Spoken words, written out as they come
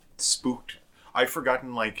spooked. I'd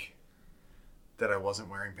forgotten, like, that I wasn't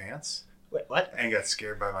wearing pants. Wait, what? And got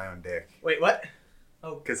scared by my own dick. Wait, what?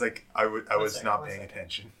 Oh. Because, like, I was not paying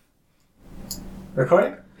attention.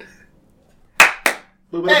 Recording?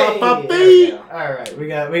 Hey! Alright, we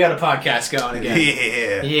got a podcast going again.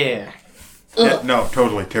 Yeah. Yeah. No,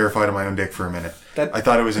 totally. Terrified of my own dick for a minute. I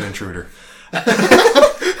thought it was an intruder.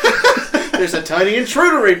 There's a tiny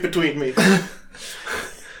intruder right between me.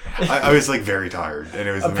 I was, like, very tired. And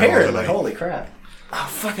it was the middle of the Apparently, night. holy crap. Oh,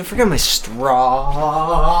 fuck, I forgot my straw.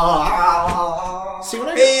 See what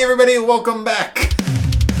I Hey, everybody, welcome back.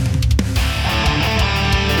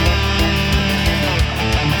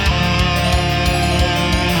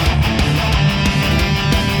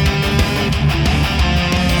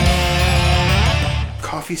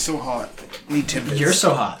 Coffee's so hot. Need Timbits. You're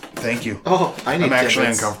so hot. Thank you. Oh, I need I'm actually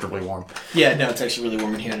Timbits. uncomfortably warm. Yeah, no, it's actually really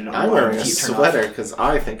warm in here. And I'm wearing a heat turned sweater off. because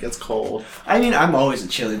I think it's cold. I mean, I'm always a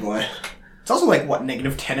chilly boy. It's also like, what,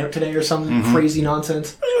 -10 out today or some crazy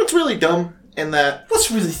nonsense? You know, it's really dumb in that.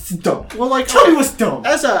 What's really dumb? Well, like, Tell me what's dumb.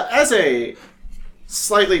 as a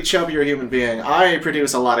slightly chubbier human being, I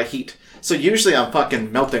produce a lot of heat. So usually I'm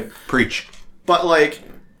fucking melting. Preach. But like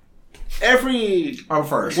every I'm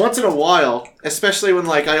first. once in a while, especially when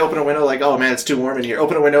like I open a window, like, oh man, it's too warm in here.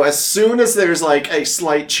 Open a window. As soon as there's like a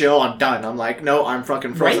slight chill, I'm done. I'm like, no, I'm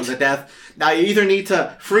fucking frozen Right? to death. Now I either need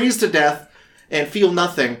to freeze to death and feel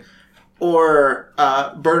nothing, or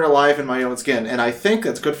burn alive in my own skin. And I think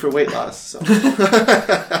that's good for weight loss. So.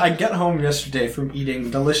 I got home yesterday from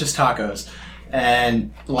eating delicious tacos,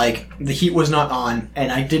 and like the heat was not on, and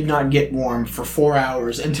I did not get warm for 4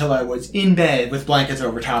 hours until I was in bed with blankets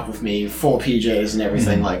over top of me, full PJs and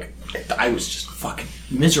everything. Like, I was just fucking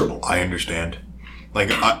miserable. I understand. Like,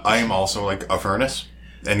 I am also like a furnace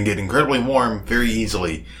and get incredibly warm very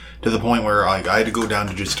easily to the point where like, I had to go down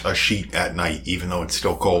to just a sheet at night, even though it's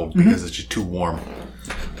still cold because it's just too warm.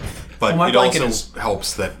 But Well, my it blanket also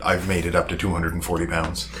helps that I've made it up to 240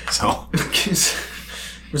 pounds. So,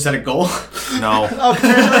 Was that a goal? no. Oh,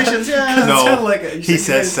 congratulations! Yeah. No, sounded like he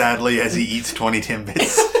says sadly as he eats 20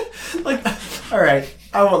 Timbits. Like, all right,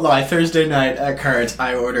 I won't lie. Thursday night at Current,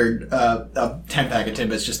 I ordered a 10-pack of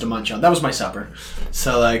Timbits just to munch on. That was my supper.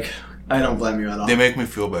 So, like, I don't blame you at all. They make me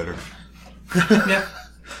feel better. Yeah.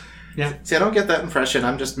 Yeah. See, I don't get that impression.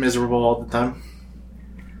 I'm just miserable all the time.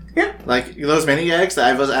 Yeah. Like, those mini eggs,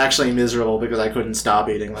 I was actually miserable because I couldn't stop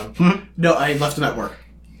eating them. No, I left them at work.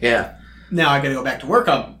 Yeah. Now I gotta go back to work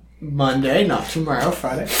on Monday, not tomorrow,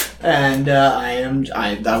 Friday. And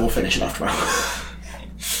I will finish it off tomorrow.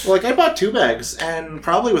 Well, like, I bought 2 bags, and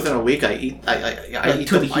probably within a week I eat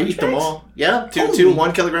two of the I huge eat them bags? all. Yeah, two Holy-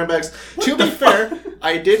 1 kilogram bags. To be fair,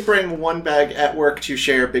 I did bring 1 bag at work to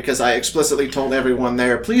share because I explicitly told everyone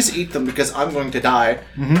there, please eat them because I'm going to die.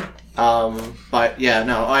 But yeah,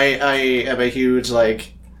 no, I am a huge,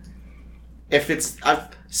 like, if it's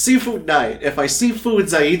seafood night. If I see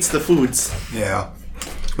foods, I eats the foods. Yeah.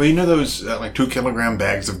 Well, you know those like 2 kilogram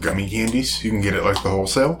bags of gummy candies you can get at like the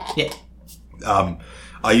wholesale? Yeah.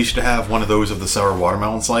 I used to have one of those of the sour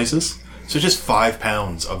watermelon slices. So just 5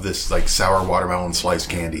 pounds of this like sour watermelon slice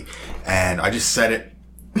candy. And I just set it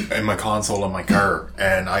in my console in my car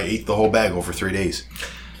and I ate the whole bag over 3 days.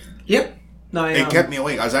 Yep. No, It kept me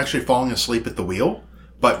awake. I was actually falling asleep at the wheel,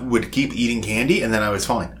 but would keep eating candy and then I was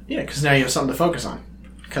fine. Yeah, because now you have something to focus on.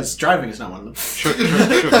 Because driving is not one of them. Sure.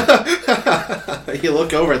 You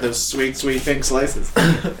look over at those sweet, sweet pink slices,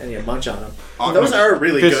 and you munch on them. Those No, are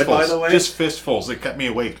really good, by fistfuls. the way. Just fistfuls. It kept me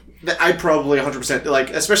awake. I probably 100%,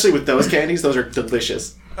 like, especially with those candies, those are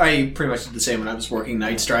delicious. I pretty much did the same when I was working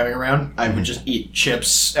nights driving around. I would just eat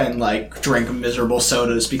chips and, like, drink miserable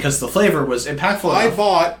sodas because the flavor was impactful I enough.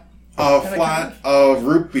 bought a flat of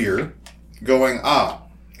root beer going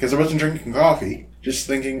because I wasn't drinking coffee, just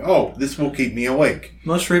thinking, oh, this will keep me awake.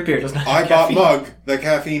 Most root beer doesn't have I bought caffeine. Mug, the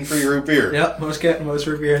caffeine-free root beer. Yep, most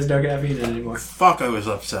root beer has no caffeine in it anymore. Fuck, I was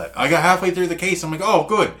upset. I got halfway through the case, I'm like, oh,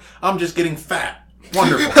 good. I'm just getting fat.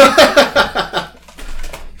 Wonderful.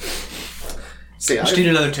 See, Just eat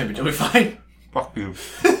another Timbit, you'll be fine. Fuck you.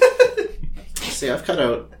 I've cut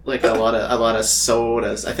out like a lot of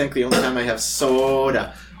sodas. I think the only time I have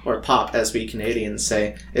soda or pop, as we Canadians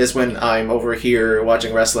say, is when I'm over here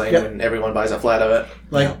watching wrestling and everyone buys a flat of it.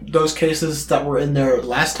 Like, those cases that were in there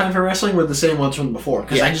last time for wrestling were the same ones from before,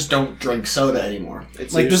 because I just don't drink soda anymore.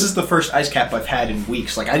 It's like, this usually- is the first ice cap I've had in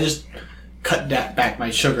weeks. Like, I just cut back my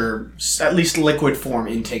sugar, at least liquid form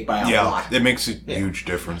intake by a lot. It makes a huge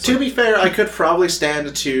difference. To be fair, I could probably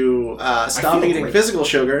stand to stop feel eating great. physical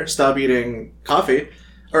sugar, stop eating coffee,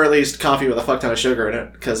 or at least coffee with a fuck ton of sugar in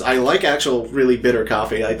it, because I like actual really bitter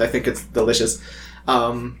coffee. I think it's delicious.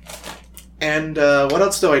 And what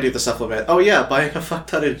else do I do to supplement? Oh yeah, buying a fuck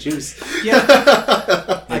ton of juice.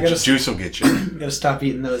 Yeah. Juice will get you. Gotta stop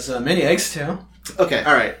eating those mini eggs too. Okay,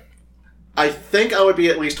 all right. I think I would be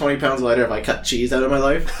at least 20 pounds lighter if I cut cheese out of my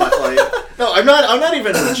life. But like, no, I'm not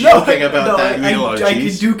even joking about that. You eat a lot of I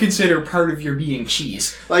cheese? do consider part of your being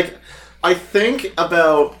cheese. Like, I think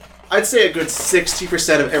about, I'd say a good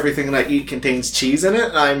 60% of everything that I eat contains cheese in it,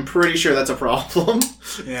 and I'm pretty sure that's a problem.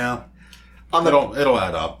 Yeah. On the, It'll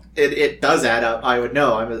add up. it does add up. I would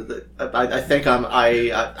know. I think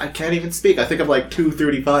I can't even speak. I think I'm like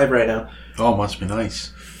 235 right now. Oh, must be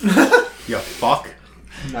nice. Yeah, fuck.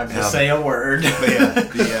 I'm not gonna say a word.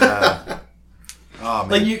 Oh, man.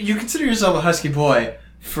 Like you consider yourself a husky boy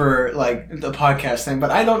for like the podcast thing,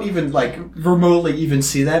 but I don't even like remotely even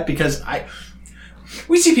see that because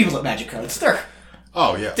we see people at Magic Cards.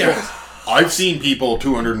 Oh, yeah. Well, I've seen people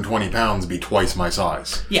 220 pounds be twice my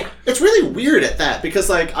size. Yeah. It's really weird at that because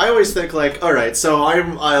like I always think like, all right, so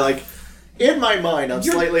I like in my mind I'm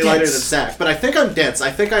You're slightly dense. lighter than Zach, but I think I'm dense.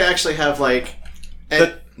 I think I actually have like,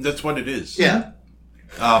 That's what it is. yeah.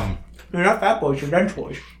 You're not fat boys, you're dense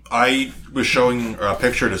boys. I was showing a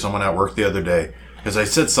picture to someone at work the other day because I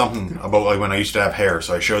said something about like when I used to have hair,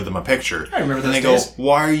 so I showed them a picture. I remember and those they days. go,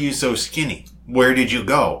 "Why are you so skinny? Where did you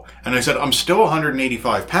go?" And I said, "I'm still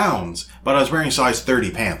 185 pounds, but I was wearing size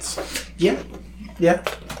 30 pants." Yeah. Yeah.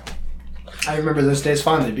 I remember those days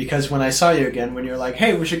fondly because when I saw you again, when you were like,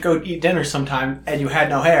 hey, we should go eat dinner sometime, and you had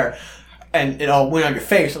no hair, and it all went on your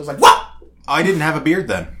face, I was like, what? I didn't have a beard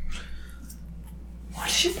then. What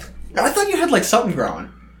shit? I thought you had like something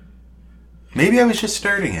growing. Maybe I was just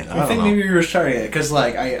starting it. I think maybe you were starting it because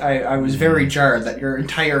like I was very jarred that your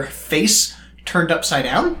entire face turned upside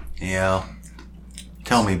down. Yeah.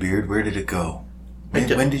 Tell me, beard, where did it go?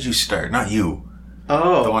 When did you start? Not you.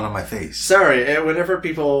 Oh. The one on my face. Sorry, whenever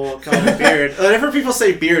people call me Beard, whenever people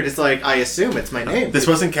say Beard, it's like, I assume it's my name. This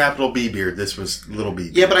wasn't capital B beard. This was little b.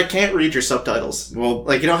 Yeah, but I can't read your subtitles. Well,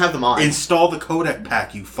 Like, you don't have them on. install the codec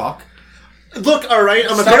pack, you fuck. Look, alright,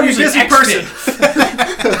 I'm a Start very using busy X-Men.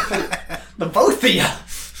 person. The both of you.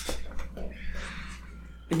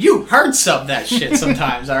 And you hard sub that shit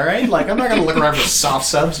sometimes, alright? Like, I'm not gonna look around for soft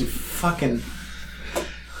subs, you fucking...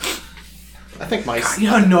 I think my... You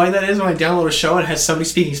know how annoying that is when I download a show and it has somebody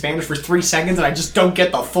speaking Spanish for 3 seconds and I just don't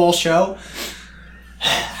get the full show?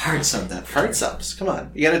 Hard sub that. Hard subs, come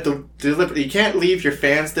on. You gotta you can't leave your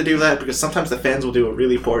fans to do that because sometimes the fans will do a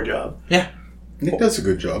really poor job. Yeah. Nick does a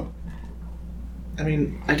good job. I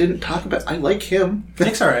mean, I didn't talk about... I like him.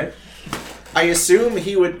 Nick's alright. I assume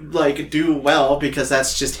he would, like, do well because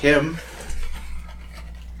that's just him.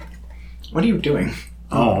 What are you doing?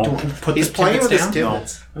 Oh. Do you want to put He's the playing with tickets his down?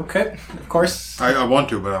 timbits. Okay, of course. I want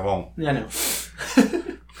to, but I won't. Yeah, no.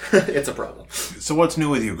 It's a problem. So what's new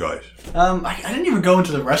with you guys? I didn't even go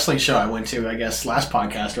into the wrestling show I went to, I guess, last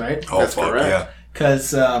podcast, right? Oh, That's fuck, correct. yeah. Because,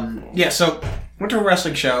 so went to a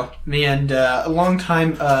wrestling show. Me and a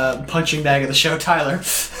longtime punching bag of the show, Tyler.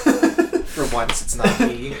 For once, it's not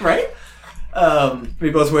me. Right? We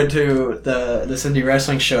both went to this indie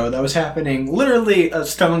wrestling show that was happening literally a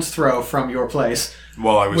stone's throw from your place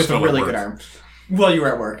Well, I was with still a really at work. good arm. Well, you were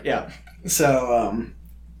at work, yeah. So,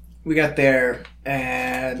 we got there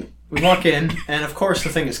and we walk in, and of course the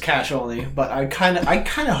thing is cash only, but I kind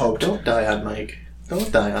of hoped. Don't die on Mike.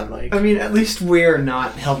 Don't die on Mike. I mean, at least we're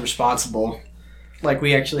not held responsible. Like,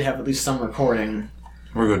 we actually have at least some recording.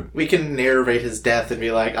 We're good. We can narrate his death and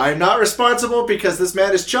be like, I'm not responsible because this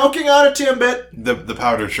man is choking on a Timbit. The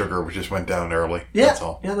powdered sugar just went down early. Yeah, That's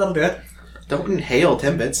all. yeah, that'll do it. Don't inhale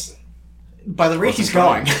Timbits. By the rate he's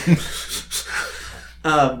going.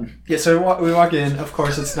 So we walk in. Of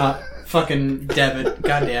course, it's not fucking Devin.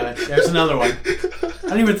 God damn it. There's another one. I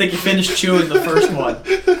don't even think he finished chewing the first one.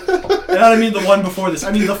 And I don't mean the one before this.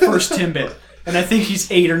 I mean the first Timbit. And I think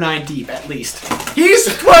he's 8 or 9 deep, at least. He's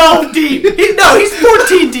 12 deep! He's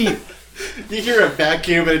 14 deep! You hear a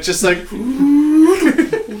vacuum and it's just like...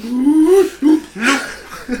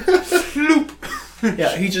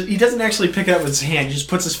 Yeah, he doesn't actually pick it up with his hand. He just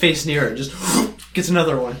puts his face near it and just gets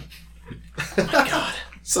another one. Oh my god.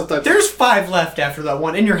 Sometimes... There's 5 left after that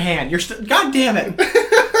one in your hand. You're still... God damn it!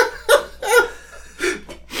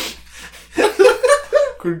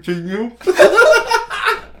 Continue.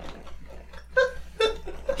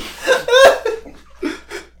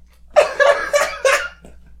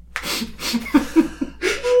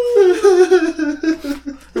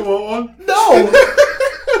 You want one? No!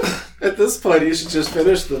 At this point, you should just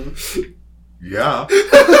finish them. Yeah.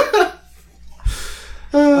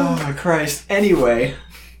 Oh my Christ. Anyway,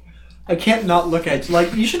 I can't not look at you.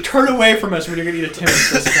 Like, you should turn away from us when you're gonna eat a Tim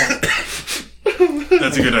at this point.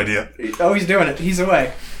 That's a good idea. Oh, he's doing it. He's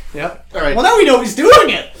away. Yep. All right. Well, now we know he's doing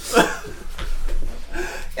it.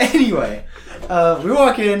 Anyway, we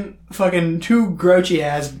walk in, fucking two grouchy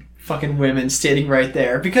ass fucking women standing right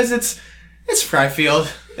there because it's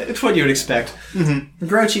Fryfield. It's what you would expect. Mm-hmm.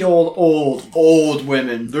 Grouchy old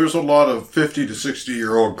women. There's a lot of 50 to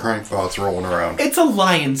 60-year-old crankpots rolling around. It's a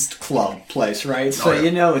Lions Club place, right? So you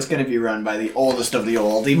know it's going to be run by the oldest of the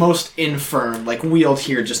old, the most infirm, like wheeled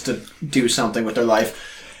here just to do something with their life.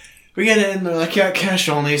 We get in, they're like, yeah, cash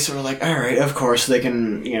only, so we're like, alright, of course they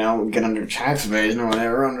can, you know, get under tax evasion or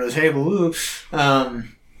whatever, under the table, ooh. Go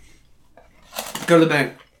to the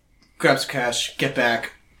bank, grab some cash, get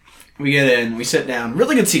back. We get in, we sit down.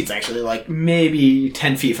 Really good seats, actually, like maybe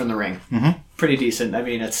 10 feet from the ring. Mm-hmm. Pretty decent. I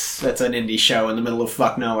mean, that's an indie show in the middle of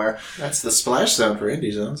fuck nowhere. That's the splash zone for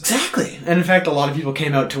indie zones. Exactly. And in fact, a lot of people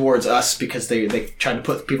came out towards us because they tried to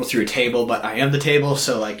put people through a table, but I am the table,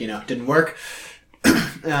 so, like, you know, it didn't work.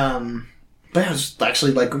 But it was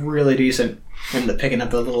actually, like, really decent. Ended up picking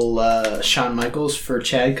up a little Shawn Michaels for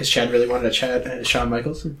Chad, because Chad really wanted a Shawn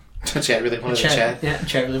Michaels. Chad really wanted a Chad. Yeah,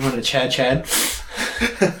 Chad really wanted a Chad. Chad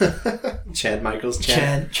Michaels,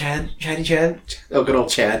 Chatty Chad. Oh, good old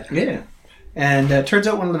Chad. Yeah. And it turns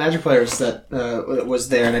out one of the Magic players that was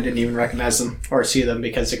there, and I didn't even recognize them or see them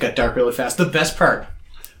because it got dark really fast. The best part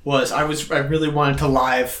was I really wanted to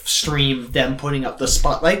live stream them putting up the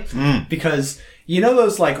spotlight because you know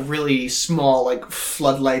those like really small like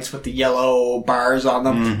floodlights with the yellow bars on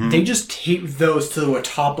them? Mm-hmm. They just taped those to the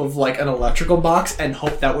top of like an electrical box and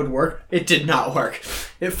hoped that would work. It did not work.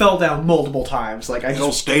 It fell down multiple times. Like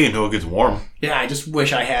It'll stay until it gets warm. Yeah, I just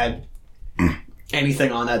wish I had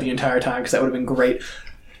anything on that the entire time because that would have been great.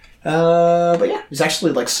 But yeah, it was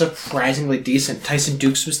actually like surprisingly decent. Tyson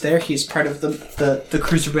Dukes was there. He's part of the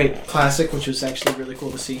Cruiserweight Classic, which was actually really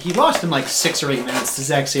cool to see. He lost in like 6 or 8 minutes to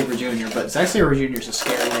Zack Sabre Jr., but Zack Sabre Jr. is a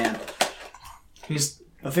scary man. He's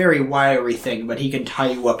a very wiry thing, but he can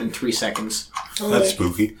tie you up in 3 seconds. That's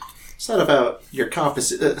spooky. It's not about your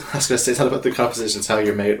composition. I was going to say, it's not about the composition. It's how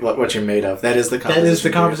you're made, what you're made of. That is the composition. That is the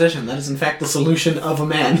composition. That is, in fact, the solution of a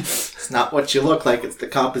man. It's not what you look like. It's the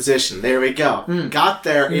composition. There we go. Got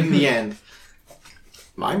there in the end.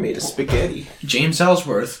 Mine made of spaghetti. James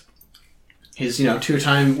Ellsworth. He's,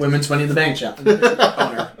 2-time Women's Money in the Bank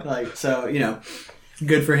owner. Like, so,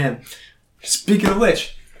 good for him. Speaking of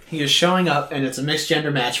which, he is showing up, and it's a mixed gender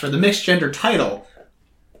match for the mixed gender title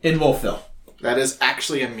in Wolfville. That is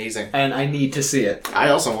actually amazing. And I need to see it. I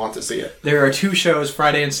also want to see it. There are 2 shows,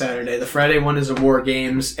 Friday and Saturday. The Friday one is a War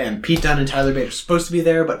Games, and Pete Dunne and Tyler Bate are supposed to be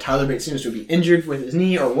there, but Tyler Bate seems to be injured with his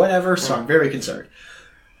knee or whatever, so I'm very concerned.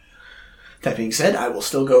 That being said, I will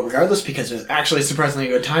still go regardless because it's actually a surprisingly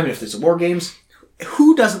good time, and if there's a War Games,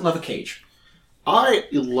 who doesn't love a cage? I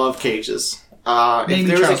love cages. If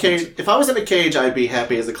there was a cage, if I was in a cage, I'd be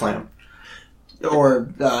happy as a clam.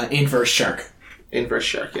 Or inverse shark. Inverse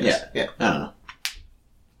shark, yes. Yeah. I don't know.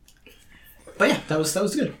 But yeah, that was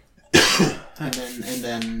good. and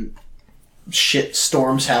then shit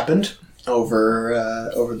storms happened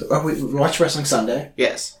over the. We watched Wrestling Sunday.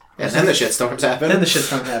 Yes. And then the shit storms happened.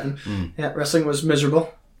 Yeah, wrestling was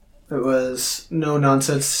miserable. It was no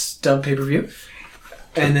nonsense dumb pay-per-view.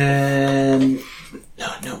 And then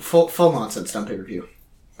full nonsense dumb pay-per-view.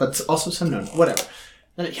 But also some whatever.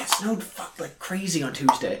 And it snowed like crazy on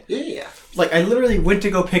Tuesday. Yeah. Like, I literally went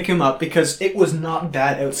to go pick him up because it was not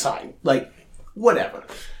bad outside. Like, whatever.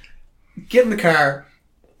 Get in the car.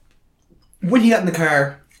 When he got in the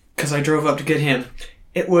car, because I drove up to get him,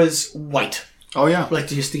 it was white. Oh, yeah. Like,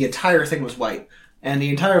 just the entire thing was white. And the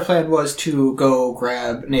entire plan was to go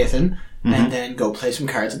grab Nathan and then go play some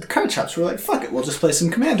cards at the card shop. So we're like, fuck it, we'll just play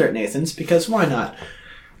some Commander at Nathan's because why not?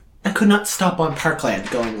 I could not stop on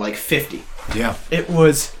Parkland going like 50. Yeah. It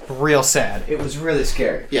was real sad. It was really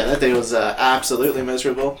scary. Yeah, that day was absolutely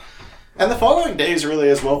miserable. And the following days really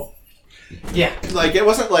as well. Yeah. Like, it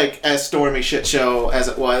wasn't like as stormy shit show as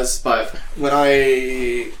it was, but when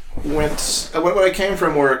I came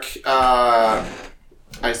from work,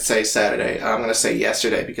 I say Saturday. I'm going to say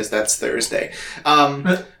yesterday because that's Thursday.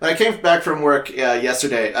 When I came back from work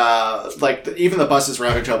yesterday, even the buses were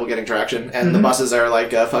having trouble getting traction, and the buses are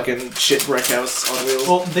like a fucking shit brick house on wheels.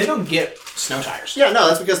 Well, they don't get snow tires. Yeah, no,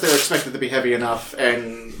 that's because they're expected to be heavy enough,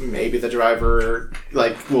 and maybe the driver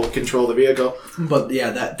will control the vehicle. But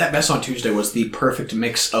yeah, that mess on Tuesday was the perfect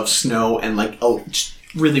mix of snow and just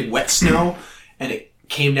really wet snow, and it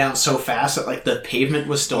came down so fast that the pavement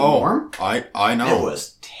was still warm. I know. It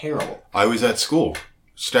was terrible. I was at school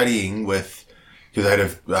studying because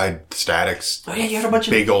I had statics. Oh yeah, you had a bunch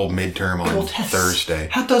of big old midterm on Thursday.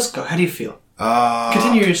 How'd those go? How do you feel?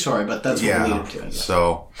 Continue your story, but that's what we needed to.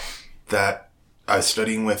 So that I was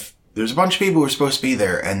studying with there's a bunch of people who were supposed to be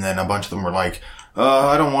there, and then a bunch of them were like,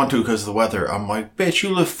 I don't want to because of the weather. I'm like, bitch,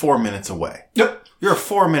 you live 4 minutes away. Yep. You're a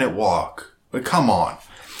 4-minute walk. Like, come on.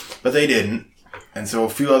 But they didn't. And so a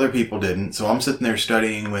few other people didn't. So I'm sitting there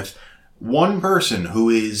studying with one person who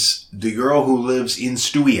is the girl who lives in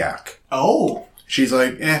Stewiacke. Oh. She's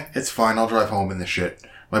like, it's fine. I'll drive home in this shit.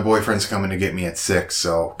 My boyfriend's coming to get me at 6,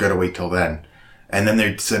 so gotta wait till then. And then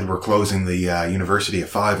they said we're closing the university at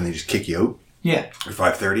 5 and they just kick you out. Yeah. Or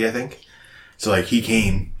 5:30, I think. So, like, he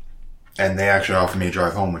came and they actually offered me a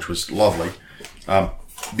drive home, which was lovely.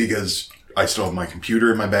 Because I still have my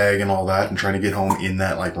computer in my bag and all that and trying to get home in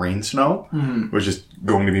that, like, rain snow, which is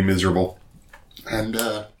going to be miserable. And,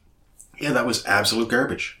 yeah, that was absolute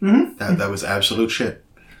garbage. Mm-hmm. That was absolute shit.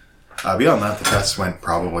 Beyond that, the tests went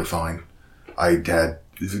probably fine. I had...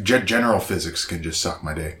 General physics can just suck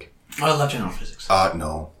my dick. Oh, I love general physics.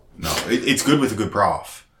 No. It's good with a good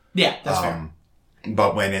prof. Yeah, that's fair.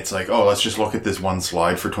 But when it's like, let's just look at this one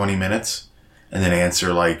slide for 20 minutes and then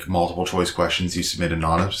answer, like, multiple choice questions you submit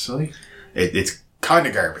anonymously, it's kind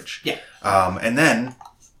of garbage. Yeah. And then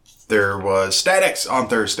there was statics on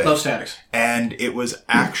Thursday. Love statics. And it was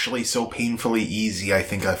actually so painfully easy, I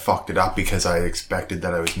think I fucked it up because I expected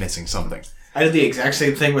that I was missing something. I did the exact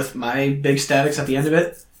same thing with my big statics at the end of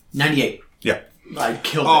it. 98. Yeah. I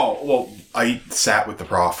killed it. Oh, well, I sat with the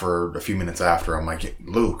prof for a few minutes after. I'm like,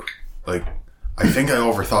 Luke, like, I think I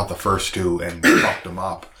overthought the first two and fucked them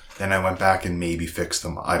up. Then I went back and maybe fixed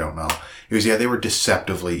them. I don't know. It was, they were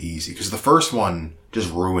deceptively easy. Because the first one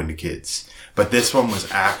just ruined kids. But this one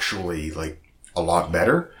was actually, like, a lot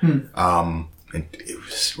better. And it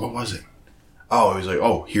was, what was it? Oh, it was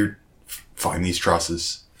like, here, find these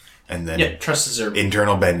trusses. And then trusses are...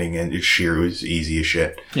 internal bending and it's shear. It was easy as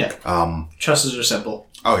shit. Yeah. Trusses are simple.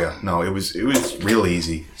 Oh, yeah. No, it was real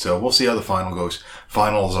easy. So we'll see how the final goes.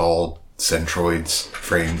 Final's all centroids,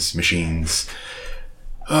 frames, machines,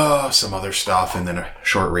 some other stuff, and then a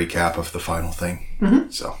short recap of the final thing. Mm-hmm.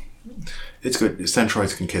 So it's good.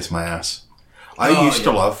 Centroids can kiss my ass. I used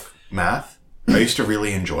to love math. I used to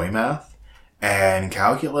really enjoy math. And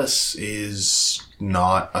calculus is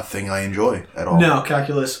not a thing I enjoy at all. No,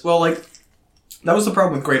 calculus. Well, like, that was the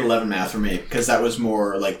problem with grade 11 math for me, because that was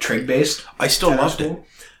more, like, trig-based. I still loved it.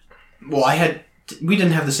 Well, we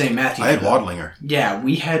didn't have the same math teacher. I had Wadlinger. Yeah,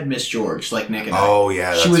 we had Miss George, like Nick and I. Oh,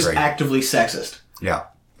 yeah, that's She was right. actively sexist. Yeah.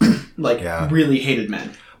 Really hated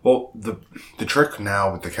men. Well, the trick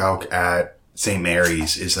now with the calc at St.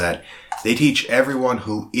 Mary's is that they teach everyone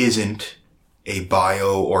who isn't a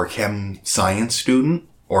bio or chem science student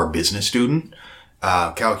or business student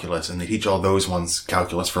calculus, and they teach all those ones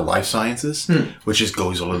calculus for life sciences, which just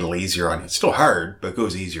goes a little easier on you. It's still hard, but it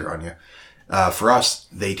goes easier on you. For us,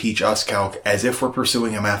 they teach us calc as if we're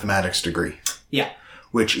pursuing a mathematics degree. Yeah.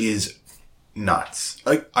 Which is nuts.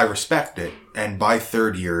 I respect it, and by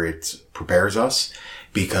third year it prepares us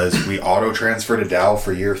because we auto-transfer to Dow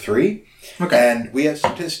for year 3. Okay. And we have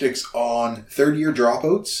statistics on third year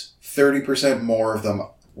dropouts. 30% more of them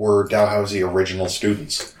were Dalhousie original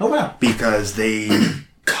students. Oh, wow. Because they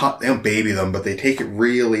don't baby them, but they take it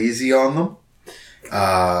real easy on them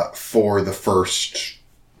for the first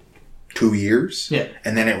 2 years. Yeah.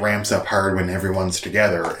 And then it ramps up hard when everyone's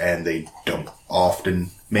together, and they don't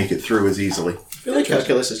often make it through as easily. I feel like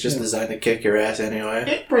calculus is just designed to kick your ass anyway.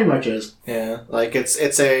 It pretty much is. Yeah. Like,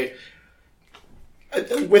 it's a...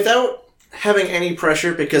 Without having any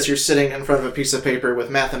pressure because you're sitting in front of a piece of paper with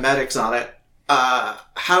mathematics on it,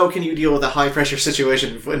 how can you deal with a high-pressure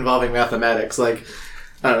situation involving mathematics? Like,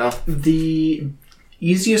 I don't know. The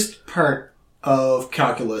easiest part of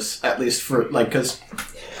calculus, at least for, like, because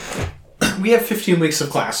we have 15 weeks of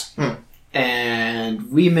class, and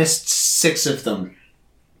we missed 6 of them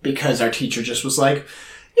because our teacher just was like,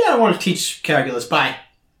 yeah, I don't want to teach calculus, bye.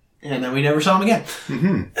 And then we never saw him again.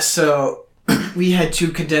 Mm-hmm. So we had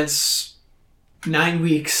to condense 9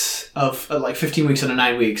 weeks of, 15 weeks into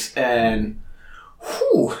 9 weeks, and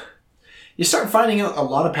you start finding out a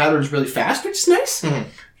lot of patterns really fast, which is nice,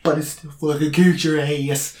 but it's still fucking kicks your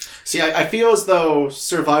ass. See, I feel as though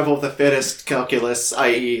survival of the fittest calculus,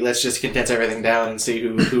 i.e., let's just condense everything down and see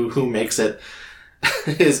who makes it,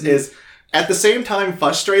 is at the same time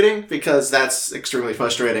frustrating, because that's extremely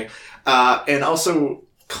frustrating, and also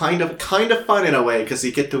kind of fun in a way, because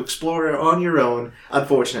you get to explore it on your own,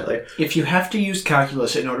 unfortunately. If you have to use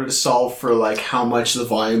calculus in order to solve for, like, how much the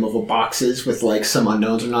volume of a box is with, like, some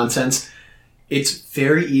unknowns or nonsense, it's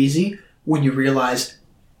very easy when you realize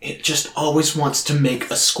it just always wants to make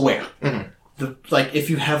a square. Mm-hmm. If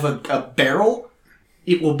you have a barrel,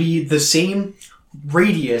 it will be the same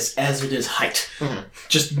radius as it is height.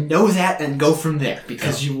 Just know that and go from there,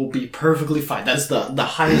 because you will be perfectly fine. That's the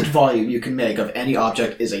highest volume you can make of any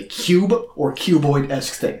object is a cube or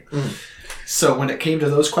cuboid-esque thing. So when it came to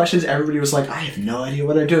those questions, everybody was like, I have no idea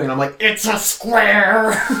what I'm doing. And I'm like, it's a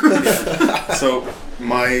square! So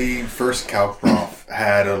my first calc prof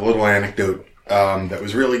had a little anecdote that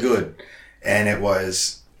was really good. And it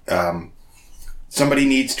was, somebody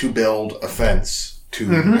needs to build a fence to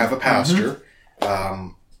have a pasture.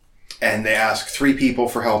 And they ask 3 people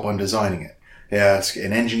for help on designing it. They ask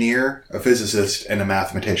an engineer, a physicist, and a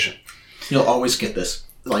mathematician. You'll always get this,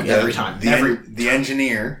 every time. The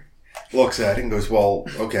engineer looks at it and goes, well,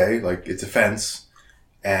 okay, like, it's a fence,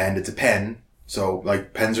 and it's a pen, so,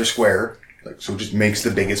 like, pens are square, like, so it just makes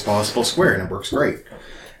the biggest possible square, and it works great.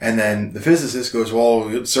 And then the physicist goes,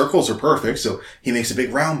 well, circles are perfect, so he makes a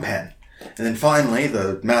big round pen. And then finally,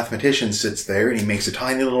 the mathematician sits there, and he makes a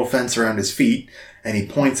tiny little fence around his feet, and he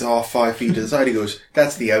points off 5 feet to the side. He goes,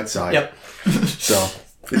 that's the outside. Yep. So,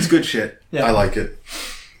 it's good shit. Yep. I like it.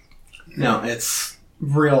 No, it's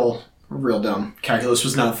real dumb. Calculus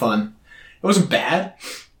was not fun. It wasn't bad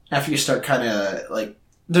after you start kind of,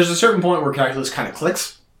 there's a certain point where calculus kind of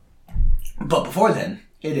clicks. But before then,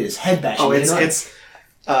 it is head bashing. Oh, it's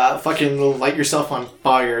fucking light yourself on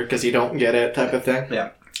fire because you don't get it type of thing. Yeah.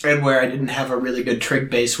 And where I didn't have a really good trig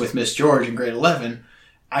base with Miss George in grade 11,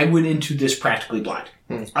 I went into this practically blind.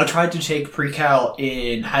 I tried to take pre-cal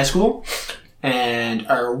in high school, and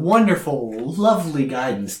our wonderful, lovely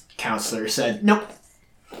guidance counselor said, nope.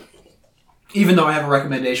 Even though I have a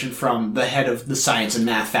recommendation from the head of the science and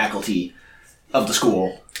math faculty of the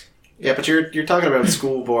school. Yeah, but you're talking about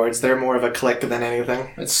school boards. They're more of a clique than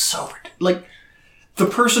anything. It's so... the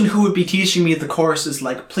person who would be teaching me the course is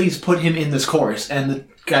like, please put him in this course. And the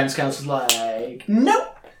guidance counselor's like,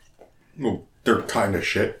 nope. Well, they're kind of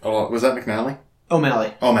shit. Oh, was that McNally?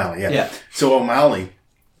 O'Malley. O'Malley, yeah. Yeah. So O'Malley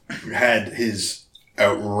had his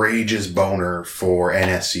outrageous boner for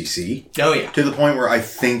NSCC. Oh, yeah. To the point where I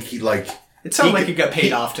think he, It sounded like it got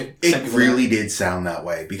paid off to send It people really there. did sound that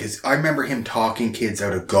way, because I remember him talking kids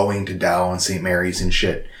out of going to Dow and St. Mary's and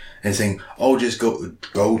shit, and saying, "Oh, just go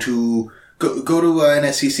to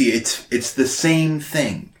NSCC. It's the same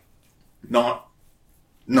thing." No.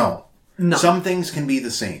 Some things can be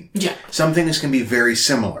the same. Yeah. Some things can be very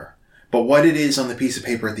similar, but what it is on the piece of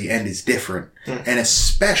paper at the end is different, and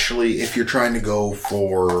especially if you're trying to go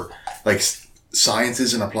for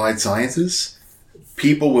sciences and applied sciences.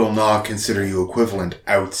 People will not consider you equivalent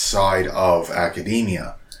outside of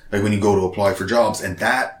academia. Like when you go to apply for jobs, and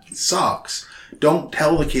that sucks. Don't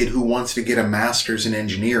tell the kid who wants to get a master's in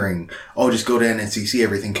engineering, oh, just go to NSCC,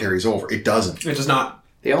 everything carries over. It doesn't. It does not.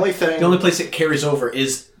 The only place it carries over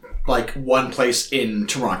is one place in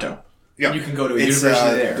Toronto. Yeah. You can go to a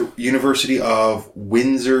university there. The University of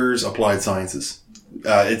Windsor's Applied Sciences.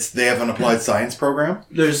 They have an applied science program.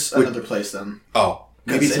 There's another place then. Oh.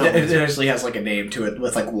 Maybe it's it actually has a name to it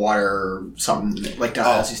with water or something like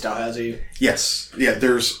Dalhousie. Yes. Yeah,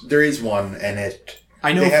 there is one, and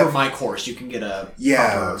I know for my course you can get a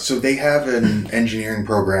proper... So they have an engineering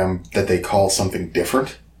program that they call something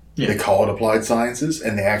different. Yeah. They call it Applied Sciences,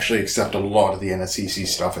 and they actually accept a lot of the NSCC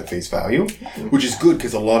stuff at face value, which is good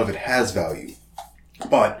because a lot of it has value.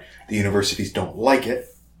 But the universities don't like it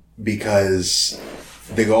because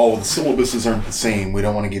they go, oh, the syllabuses aren't the same. We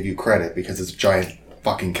don't want to give you credit because it's a giant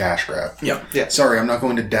fucking cash grab. Yeah. Sorry, I'm not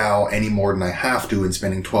going to Dow any more than I have to and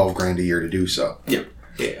spending $12,000 a year to do so. Yeah.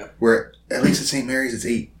 Where at least at St. Mary's it's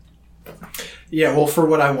 $8,000. Yeah, well, for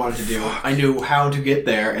what I wanted to do, I knew how to get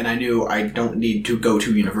there, and I knew I don't need to go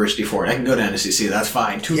to university for it. I can go to NSCC, that's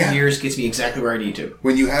fine. 2 years gets me exactly where I need to.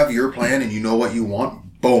 When you have your plan and you know what you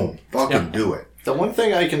want, boom, fucking do it. The one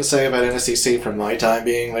thing I can say about NSCC from my time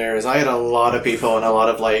being there is I had a lot of people and a lot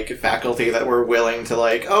of faculty that were willing to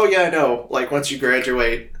oh yeah, no, once you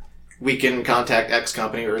graduate, we can contact X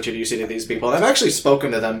company or introduce you to these people. And I've actually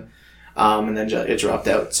spoken to them, and then it dropped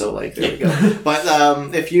out. So there we go.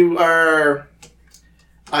 But if you are,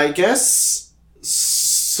 I guess,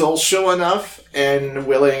 social enough and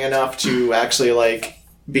willing enough to actually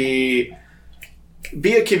be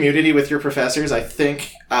a community with your professors, I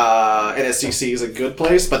think NSCC is a good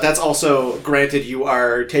place, but that's also granted you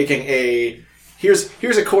are taking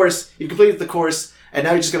here's a course, you completed the course, and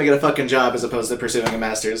now you're just going to get a fucking job as opposed to pursuing a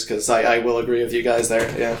master's, because I will agree with you guys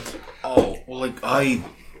there, yeah. Oh, well, I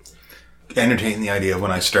entertained the idea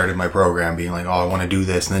when I started my program being oh, I want to do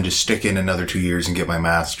this, and then just stick in another 2 years and get my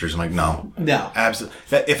master's. I'm like, no. No. Absolutely.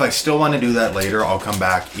 If I still want to do that later, I'll come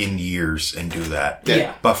back in years and do that.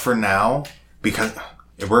 Yeah. But for now, because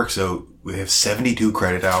it works out, we have 72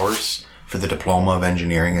 credit hours for the Diploma of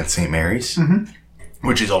Engineering at St. Mary's. Mm-hmm.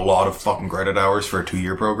 which is a lot of fucking credit hours for a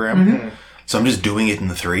 2-year program. So I'm just doing it in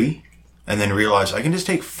the 3, and then realize I can just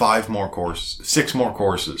take 6 more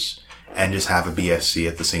courses, and just have a BSc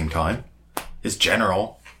at the same time. It's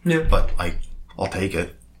general, but like I'll take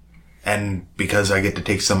it. And because I get to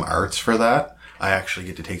take some arts for that, I actually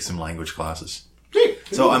get to take some language classes.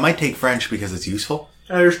 So I might take French because it's useful.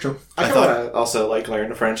 That's true. I thought also like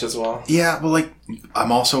learn French as well. Yeah, but like I'm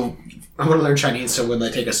going to learn Chinese, so when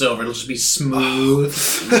they take us over, it'll just be smooth.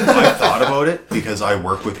 I thought about it because I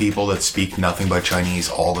work with people that speak nothing but Chinese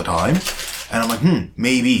all the time. And I'm like,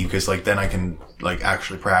 maybe, because like then I can like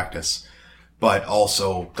actually practice. But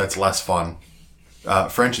also, that's less fun.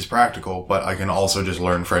 French is practical, but I can also just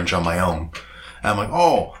learn French on my own. And I'm like,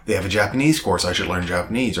 oh, they have a Japanese course. I should learn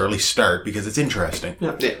Japanese, or at least start, because it's interesting.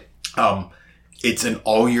 Yeah. It's an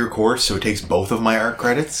all-year course, so it takes both of my art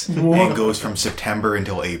credits, and goes from September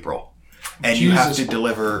until April. And you have to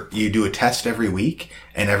deliver, you do a test every week,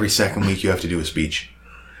 and every second week you have to do a speech.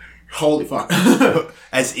 Holy fuck.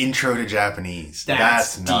 As intro to Japanese.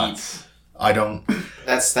 That's nuts. Deep. I don't...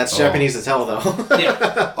 That's Japanese as hell, though.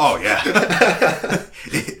 Yeah. Oh, yeah.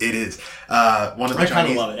 It is. One of the I kind of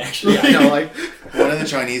Chinese... love it, actually. Yeah, I know, like... One of the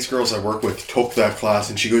Chinese girls I work with took that class,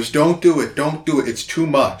 and she goes, don't do it, it's too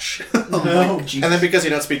much. No, And then because you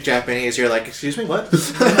don't speak Japanese, you're like, excuse me, what?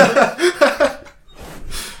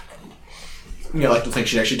 You like to think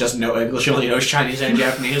she actually doesn't know English, she only knows Chinese and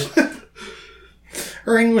Japanese.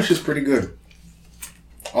 Her English is pretty good.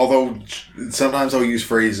 Although, sometimes I'll use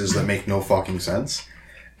phrases that make no fucking sense.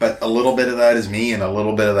 But a little bit of that is me, and a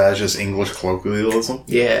little bit of that is just English colloquialism.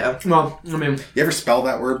 Yeah. Well, I mean... You ever spell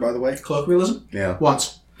that word, by the way? Colloquialism? Yeah.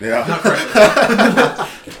 Once. Yeah. Not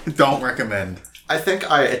correctly. Don't recommend. I think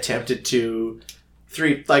I attempted to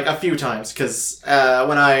a few times, because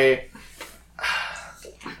when I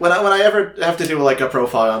ever have to do like a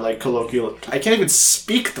profile on like colloquial, I can't even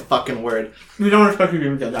speak the fucking word. We don't expect you to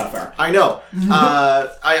even get that far. I know.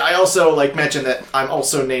 I also like mentioned that I'm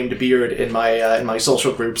also named Beard in my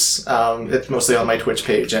social groups. It's mostly on my Twitch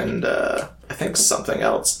page and I think something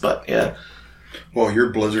else, but yeah. Well, your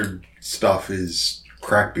Blizzard stuff is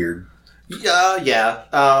Crackbeard. Yeah.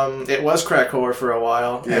 It was Crackcore for a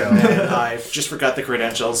while, Yeah. and then I just forgot the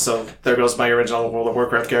credentials, so there goes my original World of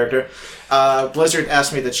Warcraft character. Blizzard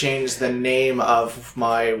asked me to change the name of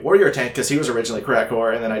my warrior tank, because he was originally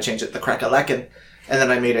Crackcore, and then I changed it to Crackalekin, and then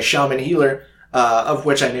I made a shaman healer, of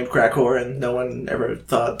which I named Crackcore, and no one ever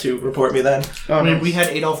thought to report me then. I mean, we had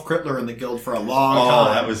Adolf Krittler in the guild for a long time.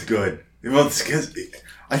 Oh, that was good. Well, it's because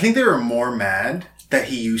I think they were more mad that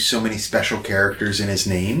he used so many special characters in his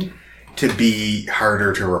name to be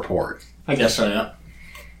harder to report. I guess so, yeah.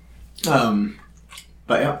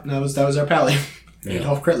 But yeah, that was our pally. Yeah.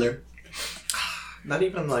 Adolf Krittler. Not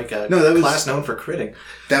even like a No, that was- class known for critting.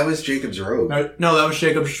 That was Jacob's Rogue. No, that was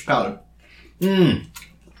Jacob Paladin.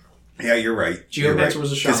 Yeah, you're right. Geomancer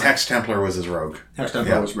was a shaman. Because Hex Templar was his rogue. Hex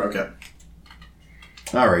Templar was broken.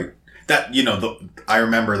 All right. That, I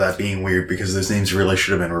remember that being weird because those names really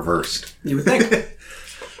should have been reversed. You would think.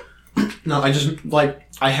 No, I just,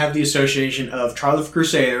 I have the association of Charlie the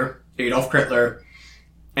Crusader, Adolf Krittler,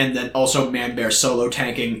 and then also Man-Bear solo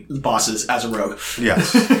tanking bosses as a rogue.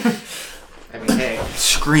 Yes. I mean, hey.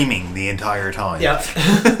 Screaming the entire time. Yeah.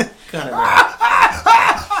 God,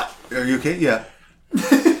 Are you okay? Yeah.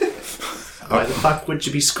 Why the fuck would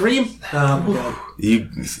you be screaming? oh my god. You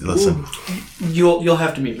listen. You'll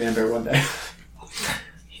have to meet Man-Bear one day.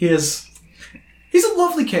 He's a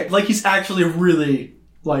lovely kid. He's actually a really,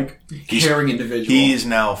 caring individual. He is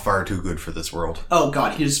now far too good for this world. Oh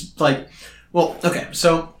god, he's well, okay,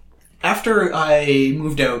 so after I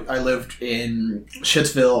moved out, I lived in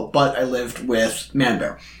Shittsville, but I lived with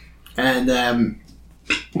Man-Bear. And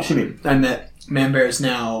I met Man-Bear's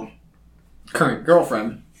now current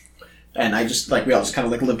girlfriend, and I just, we all just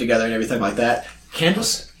kind of, lived together and everything like that.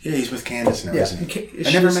 Candace? Yeah, he's with Candace now, isn't he? I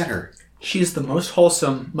She's- never met her. She's the most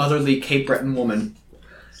wholesome, motherly Cape Breton woman.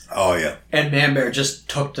 Oh, yeah. And Man-Bear just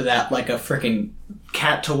took to that like a freaking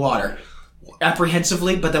cat to water.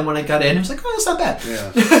 Apprehensively, but then when I got in, it was like, oh, that's not bad.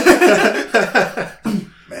 Yeah.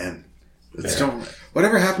 Man.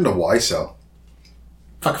 Whatever happened to Wiseau?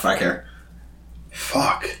 Fuck if I care.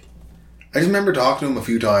 Fuck. I just remember talking to him a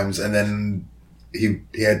few times, and then he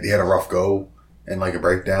had a rough go and a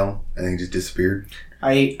breakdown, and then he just disappeared.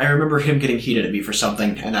 I remember him getting heated at me for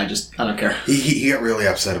something, and I don't care. He got really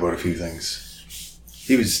upset about a few things.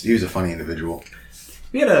 He was a funny individual.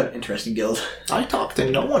 We had an interesting guild. I talked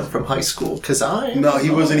to no one from high school, because No, he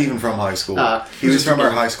wasn't even from high school. He was from our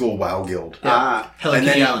high school WoW guild. Hello And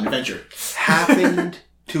Kitty then- Island Adventure. Happened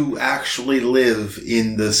to actually live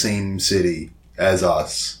in the same city as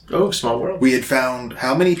us. Oh, small world. We had found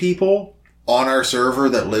how many people on our server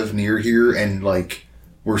that live near here and, like,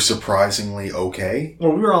 were surprisingly okay?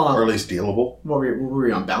 Well, we were all Or on... at least dealable? Were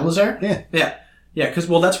we on Balnazar? Yeah. Yeah. Yeah, because,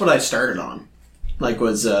 well, that's what I started on. Like,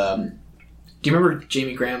 was... do you remember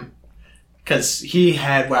Jamie Graham? Because he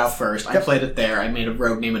had WoW first. I played it there. I made a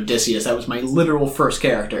rogue named Odysseus. That was my literal first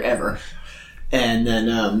character ever. And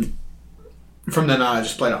then, from then on, I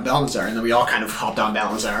just played on Balnazar, and then we all kind of hopped on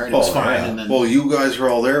Balnazar, and it was fine. Yeah. And then, Well, you guys were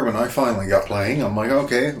all there when I finally got playing. I'm like,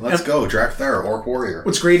 okay, let's go. Drakthar, Orc Warrior.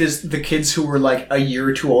 what's great is the kids who were like a year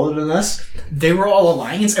or two older than us, they were all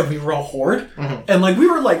Alliance, and we were all Horde. Mm-hmm. And like we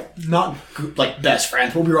were like not good, like best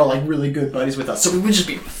friends, but we were all like really good buddies with us. So we would just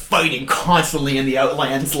be fighting constantly in the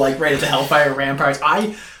Outlands, like right at the Hellfire Ramparts.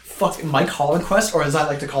 Mike Hollenquest, or as I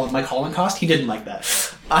like to call him, Mike Hollencost, he didn't like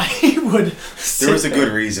that. I would There was a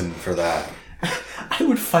good reason for that. I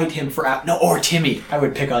would fight him for... or Timmy. I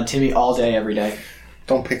would pick on Timmy all day, every day.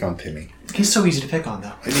 Don't pick on Timmy. He's so easy to pick on,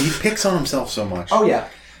 though. I mean, he picks on himself so much. Oh, yeah.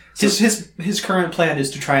 His current plan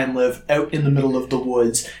is to try and live out in the middle of the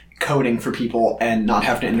woods, coding for people, and not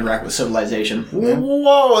have to interact with civilization.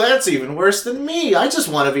 Whoa, that's even worse than me. I just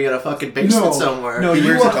want to be in a fucking basement somewhere. No, He you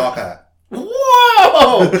wears a are... top hat.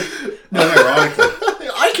 Whoa! Unironically.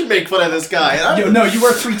 I can make fun of this guy. No, you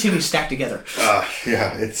are 3 Timmys stacked together.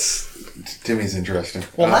 Yeah, Timmy's interesting.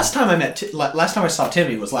 Well, last time I saw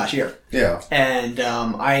Timmy was last year. Yeah. And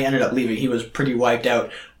I ended up leaving. He was pretty wiped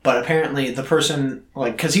out. But apparently the person,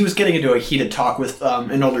 like, because he was getting into a heated talk with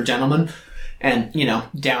an older gentleman. And, you know,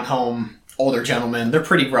 down home, older gentlemen, they're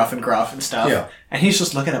pretty rough and gruff and stuff. Yeah. And he's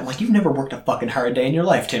just looking at him like, you've never worked a fucking hard day in your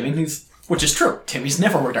life, Timmy. Which is true. Timmy's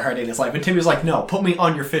never worked a hard day in his life. And Timmy's like, no, put me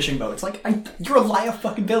on your fishing boat. It's like, you're a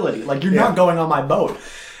liability. Like, you're not going on my boat.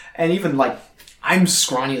 And even, like, I'm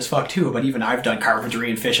scrawny as fuck too, but even I've done carpentry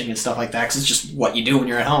and fishing and stuff like that because it's just what you do when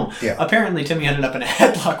you're at home. Yeah. Apparently, Timmy ended up in a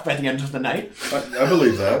headlock by the end of the night. I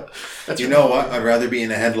believe that. You know what? I'd rather be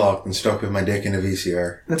in a headlock than stuck with my dick in a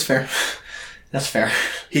VCR. That's fair. That's fair.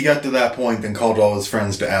 He got to that point and called all his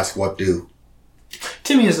friends to ask what do.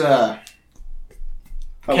 Timmy is a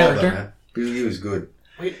I love that, man. He was good.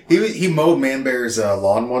 He mowed Man Bear's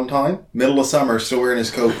lawn one time, middle of summer, still wearing his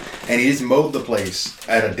coat, and he just mowed the place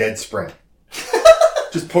at a dead sprint.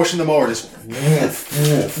 Just pushing the mower, just woof,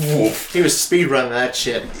 woof, woof. He was speedrunning that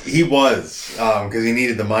shit. He was, because he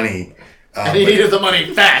needed the money. And he needed the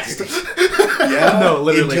money fast. Yeah, No,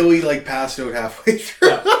 literally. Until he like passed out halfway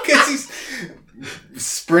through, because he's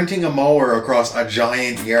sprinting a mower across a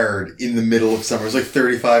giant yard in the middle of summer. It's like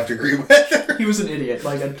 35-degree weather. He was an idiot,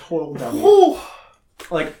 like a total dummy.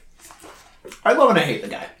 Like, I love and I hate the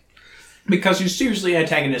guy. Because he's seriously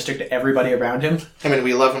antagonistic to everybody around him. I mean,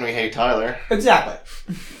 we love when we hate Tyler. Exactly.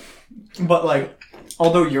 But, like,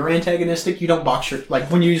 although you're antagonistic, you don't box your...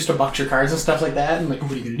 Like, when you used to box your cards and stuff like that, and like,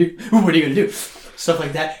 what are you going to do? What are you going to do? Stuff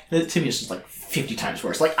like that. Timmy is just, like, 50 times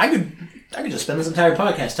worse. Like, I could just spend this entire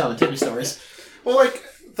podcast telling Timmy stories. Well, like,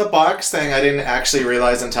 the box thing, I didn't actually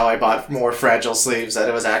realize until I bought more fragile sleeves that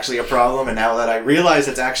it was actually a problem, and now that I realize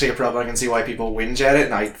it's actually a problem, I can see why people whinge at it,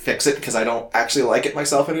 and I fix it because I don't actually like it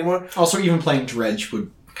myself anymore. Also, even playing Dredge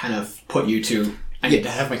would kind of put you to... I need to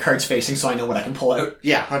have my cards facing so I know what I can pull out.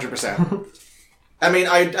 Yeah, 100%. I mean,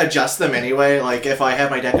 I adjust them anyway. Like, if I have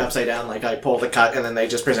my deck upside down, like, I pull the cut, and then they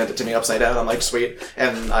just present it to me upside down. I'm like, sweet.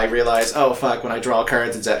 And I realize, oh, fuck, when I draw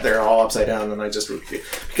cards, they're all upside down, and I just...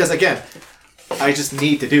 Because, again... I just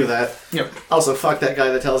need to do that. Yep. Also, fuck that guy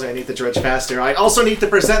that tells me I need to dredge faster. I also need to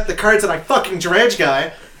present the cards that I fucking dredge,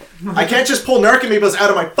 guy. I can't just pull Narcomoebas out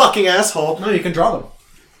of my fucking asshole. No, you can draw them.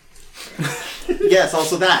 Yes,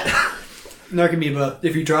 also that. Narcomoeba,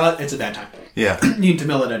 if you draw it, it's a bad time. Yeah. You need to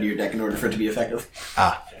mill it out of your deck in order for it to be effective.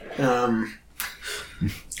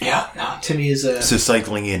 Yeah, no, Timmy is a... So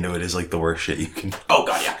cycling into it is like the worst shit you can... Oh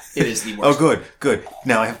god, yeah. It is the Oh, worst. good.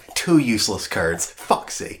 Now I have 2 useless cards.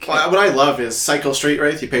 Fuck's sake. What I love is cycle Street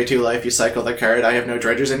Wraith. You pay 2 life, you cycle the card. I have no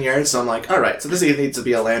dredgers in yard, so I'm like, alright, so this either needs to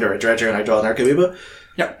be a land or a dredger, and I draw an Narcomoeba.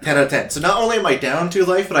 Yep. 10 out of 10. So not only am I down 2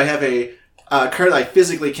 life, but I have a card I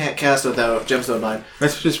physically can't cast without Gemstone Mine.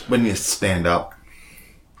 That's just when you stand up.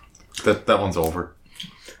 That one's over.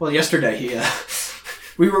 Well, yesterday he,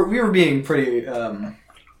 we were being pretty,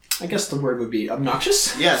 I guess the word would be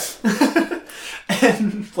obnoxious. Yes.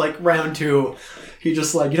 And, like, round 2, he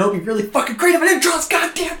just, like, you know, it'd be really fucking great if I didn't draw this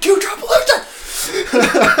goddamn 2-drop illusion!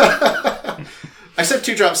 I said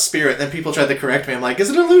 2-drop Spirit, then people tried to correct me. I'm like, is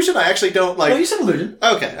it an illusion? I actually don't like... No, you said illusion.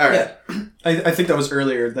 Okay, alright. Yeah. I think that was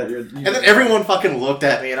earlier that you're... And then everyone fucking looked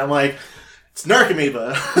at me, and I'm like, it's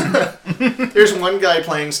Narcomoeba. There's one guy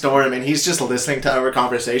playing Storm, and he's just listening to our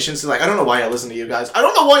conversations. He's like, I don't know why I listen to you guys. I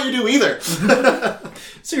don't know why you do either.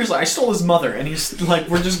 Seriously, I stole his mother, and he's like,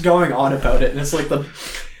 we're just going on about it, and it's like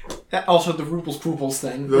also the Rooples Pooples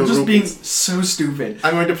thing. They're just being so stupid.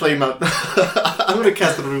 I'm going to play I'm going to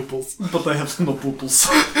cast the Rooples. But they have no Pooples.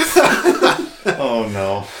 Oh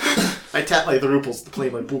no. I tap my the Rooples to play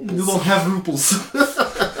my Pooples. You don't have Rooples.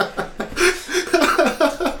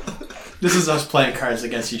 This is us playing cards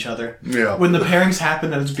against each other. Yeah. When the pairings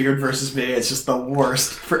happen and it's Beard versus me, it's just the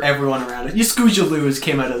worst for everyone around it. You scooge, you lose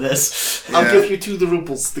came out of this. I'll give you 2 the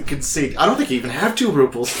Rooples, the conceit. I don't think you even have 2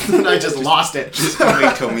 Rooples. And I just lost it. Just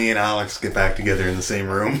wait till me and Alex get back together in the same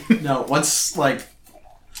room. No, once,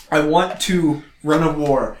 I want to run a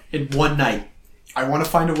war in one night. I want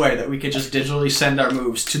to find a way that we could just digitally send our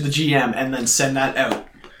moves to the GM and then send that out.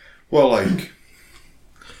 Well,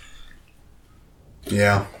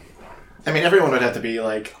 yeah. I mean, everyone would have to be,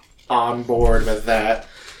 on board with that.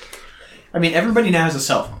 I mean, everybody now has a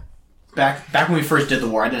cell phone. Back when we first did the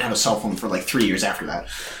war, I didn't have a cell phone for, 3 years after that.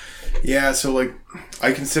 Yeah, so,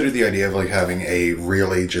 I consider the idea of, having a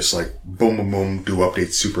really just, boom, boom, boom, do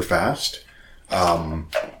updates super fast.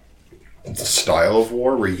 Style of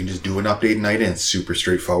war where you can just do an update night and it's super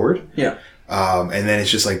straightforward. Yeah. And then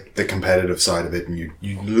it's just, the competitive side of it, and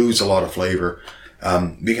you lose a lot of flavor.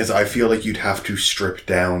 Because I feel like you'd have to strip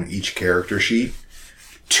down each character sheet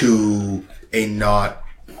to a not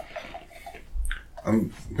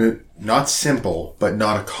simple, but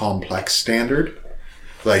not a complex standard.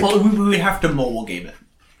 Well, we would have to mobile game it.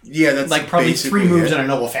 Yeah, that's probably 3 moves it. and a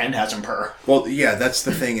Noble Phantasm per. Well, yeah, that's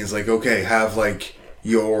the thing is okay, have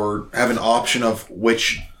have an option of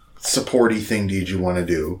which supporty thing did you want to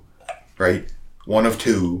do, right? 1 of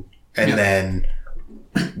 2, and then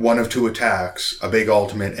 1 of 2 attacks, a big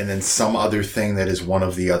ultimate, and then some other thing that is one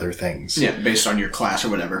of the other things. Yeah, based on your class or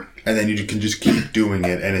whatever. And then you can just keep doing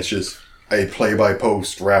it, and it's just a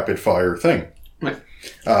play-by-post, rapid-fire thing. Right.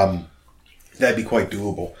 That'd be quite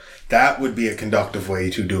doable. That would be a conductive way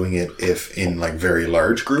to doing it if in, very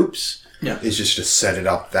large groups. Yeah. Is just to set it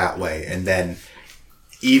up that way. And then,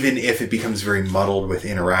 even if it becomes very muddled with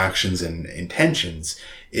interactions and intentions,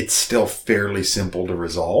 it's still fairly simple to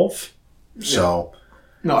resolve. Yeah. So...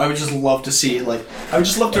 No, I would just love to see, I would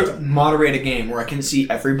just love to moderate a game where I can see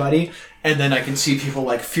everybody, and then I can see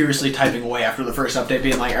people, furiously typing away after the first update,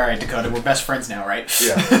 being like, alright, Dakota, we're best friends now, right?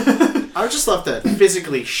 Yeah. I would just love to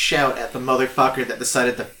physically shout at the motherfucker that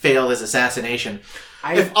decided to fail his assassination.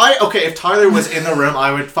 If Tyler was in the room,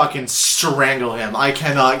 I would fucking strangle him. I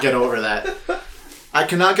cannot get over that. I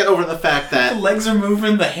cannot get over the fact that... The legs are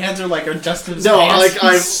moving, the hands are, adjusted his no,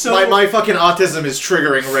 pants. my fucking autism is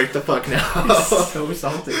triggering right the fuck now. He's so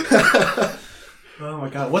salty. Oh my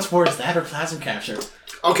god, what's worse, that or Plasm Capture?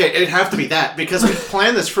 Okay, it'd have to be that, because we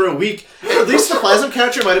planned this for a week. At least the Plasm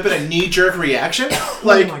Capture might have been a knee-jerk reaction.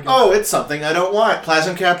 It's something I don't want.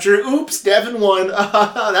 Plasm Capture, oops, Devin won.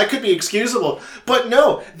 That could be excusable. But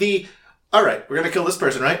no, alright, we're gonna kill this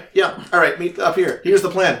person, right? Yeah, alright, meet up here. Here's the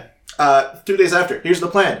plan. 2 days after, here's the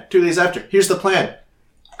plan. 2 days after, here's the plan.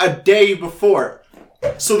 A day before.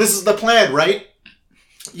 So this is the plan, right?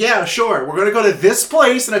 Yeah, sure. We're gonna go to this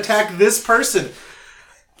place and attack this person.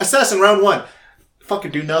 Assassin, round 1. Fucking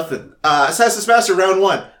do nothing. Assassin's Master, round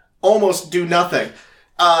 1. Almost do nothing.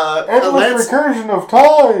 Endless recursion of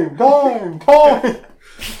time.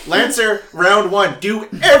 Lancer, round 1. Do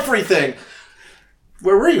everything.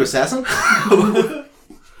 Where were you, Assassin?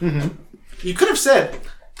 Mm-hmm. You could have said...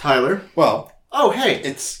 Tyler. Well, hey.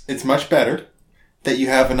 It's much better that you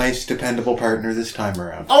have a nice, dependable partner this time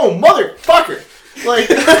around. Oh, motherfucker!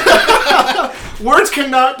 Words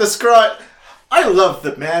cannot describe... I love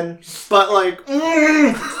the man, but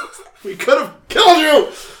we could have killed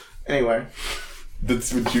you! Anyway.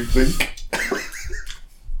 That's what you think?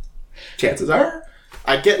 Chances are,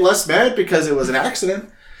 I'd get less mad because it was an accident.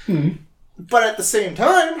 But at the same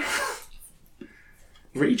time...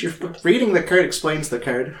 Reading the card explains the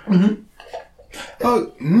card. Mm-hmm.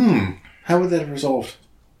 Oh, how would that have resolved?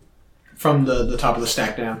 From the top of the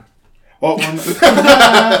stack down. Well,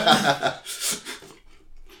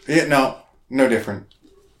 yeah, no different.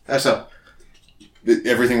 So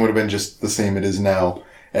everything would have been just the same it is now,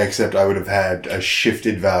 except I would have had a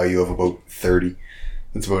shifted value of about 30.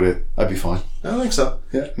 That's about it. I'd be fine. I don't think so.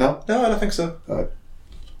 Yeah, no? No, I don't think so.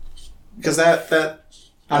 Because that...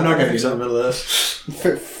 I'm not going to be in the middle of this.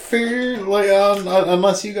 Fair,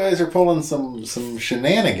 unless you guys are pulling some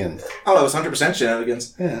shenanigans. Oh, it was 100%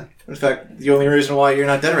 shenanigans. Yeah. In fact, the only reason why you're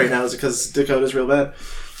not dead right now is because Dakota's real bad.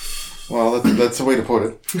 Well, that's the way to put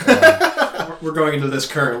it. We're going into this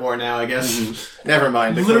current war now, I guess. Never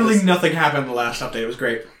mind. Literally nothing happened in the last update. It was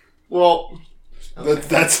great. Well,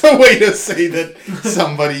 That's a way to say that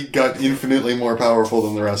somebody got infinitely more powerful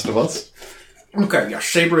than the rest of us. Okay, yeah,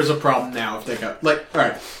 Saber is a problem now if they got... Like,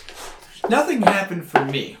 alright. Nothing happened for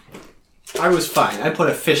me. I was fine. I put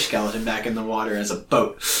a fish skeleton back in the water as a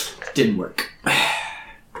boat. Didn't work. I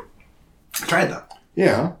tried though.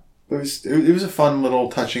 Yeah. It was a fun little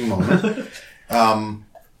touching moment.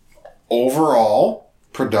 Overall,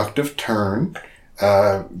 productive turn.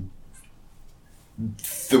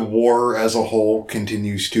 The war as a whole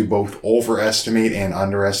continues to both overestimate and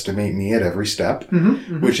underestimate me at every step,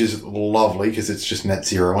 which is lovely because it's just net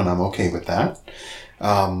zero and I'm okay with that.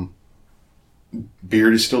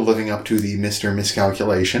 Beard is still living up to the Mr.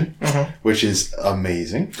 Miscalculation, which is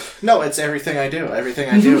amazing. no, it's everything I do. Everything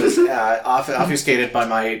I do is obfuscated by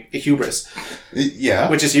my hubris, Yeah.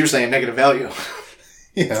 which is usually a negative value.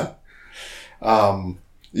 Yeah.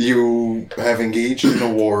 You have engaged in a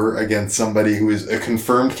war against somebody who is a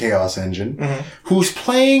confirmed Chaos Engine, who's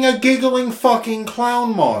playing a giggling fucking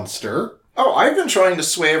clown monster. Oh, I've been trying to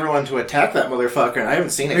sway everyone to attack that motherfucker, and I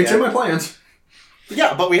haven't seen it It's yet. in my plans.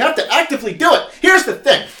 Yeah, but we have to actively do it. Here's the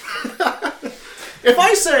thing. If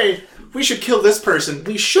I say we should kill this person,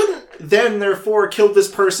 we shouldn't then, therefore, kill this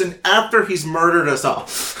person after he's murdered us all.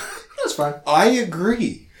 That's fine. I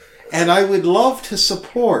agree. And I would love to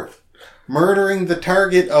support murdering the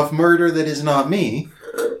target of murder that is not me,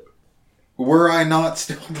 were I not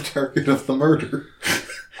still the target of the murder.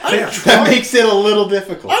 That makes it a little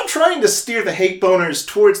difficult. I'm trying to steer the hate boners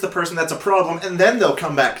towards the person that's a problem, and then they'll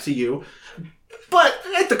come back to you. But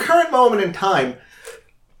at the current moment in time,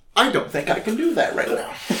 I don't think I can do that right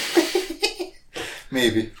now.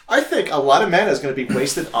 Maybe. I think a lot of mana is going to be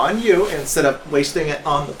wasted on you instead of wasting it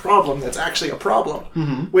on the problem that's actually a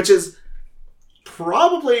problem. Which is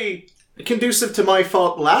probably conducive to my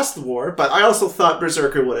fault last war, but I also thought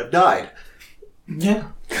Berserker would have died. Yeah.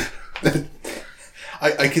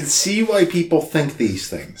 I can see why people think these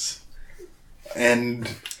things. And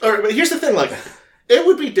But here's the thing, like, it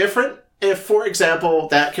would be different if, for example,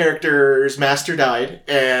 that character's master died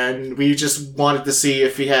and we just wanted to see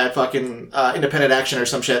if he had fucking independent action or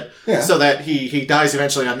some shit, so that he dies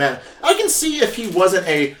eventually on mana. I can see if he wasn't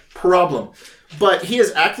a problem, but he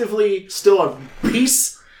is actively still a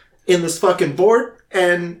piece in this fucking board,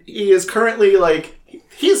 and he is currently, like,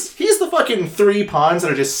 he's the fucking 3 pawns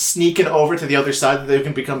that are just sneaking over to the other side that they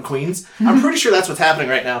can become queens. I'm pretty sure that's what's happening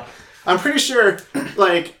right now. I'm pretty sure,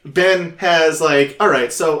 like, Ben has, like,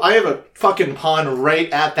 alright, so I have a fucking pawn right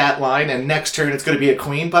at that line, and next turn it's going to be a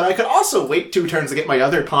queen, but I could also wait 2 turns to get my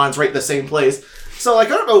other pawns right in the same place. So, like,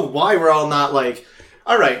 I don't know why we're all not, like,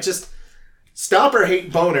 alright, just stop our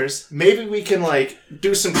hate boners. Maybe we can, like,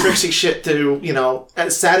 do some tricksy shit to, you know,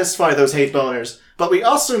 satisfy those hate boners. But we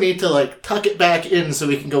also need to, like, tuck it back in so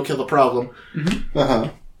we can go kill the problem.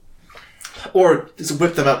 Or just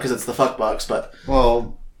whip them out because it's the fuck box, but...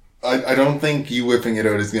 well, I don't think you whipping it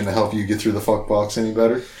out is going to help you get through the fuck box any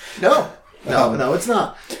better. No, it's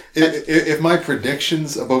not. If my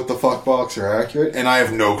predictions about the fuck box are accurate, and I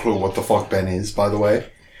have no clue what the fuck Ben is, by the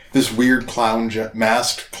way, this weird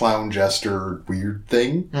masked clown jester weird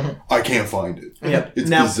thing, I can't find it. Yep. It's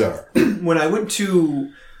Now, bizarre. When I went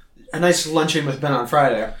to a nice luncheon with Ben on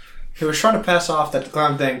Friday, he was trying to pass off that the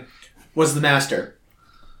clown thing was the master.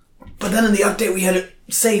 But then in the update we had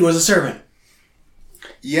to say he was a servant.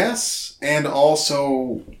 Yes, and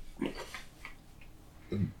also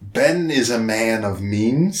Ben is a man of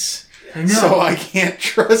means, I know. so I can't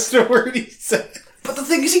trust a word he said. But the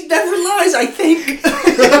thing is, he never lies, I think.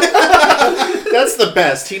 That's the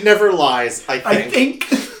best. He never lies, I think. I think.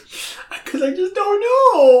 Because I just don't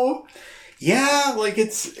know. Yeah, like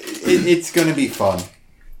it's gonna be fun.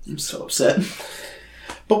 I'm so upset.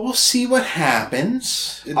 But we'll see what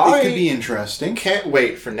happens. It could be interesting. Can't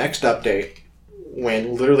wait for next update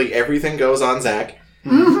when literally everything goes on Zach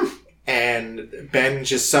and Ben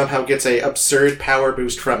just somehow gets a absurd power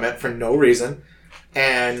boost from it for no reason.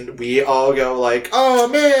 And we all go like, oh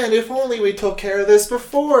man, if only we took care of this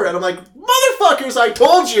before. And I'm like, motherfuckers, I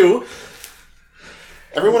told you!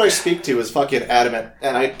 Everyone I speak to is fucking adamant,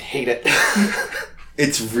 and I hate it.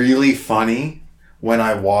 It's really funny when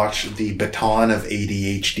I watch the baton of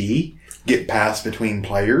ADHD get passed between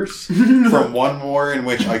players from one war in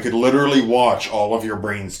which I could literally watch all of your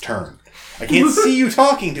brains turn. I can't see you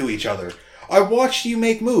talking to each other. I watched you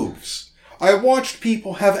make moves. I watched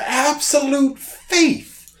people have absolute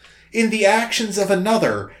faith in the actions of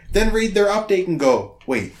another, then read their update and go,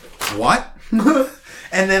 wait, what?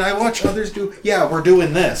 And then I watch others do, yeah, we're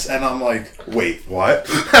doing this. And I'm like, wait, what?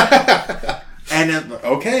 And then,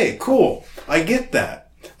 okay, cool. I get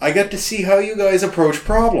that. I get to see how you guys approach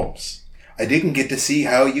problems. I didn't get to see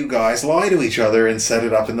how you guys lie to each other and set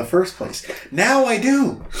it up in the first place. Now I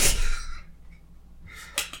do.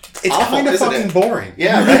 It's Awful, kind of isn't fucking it? boring.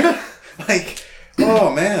 Yeah, right? Like,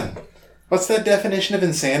 oh man. What's that definition of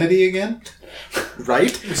insanity again? Right?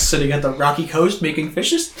 Sitting at the rocky coast making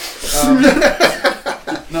fishes?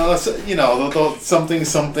 No, that's, something,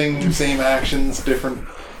 same actions, different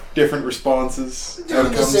responses, Doing the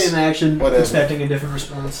outcomes. same action, whatever. expecting a different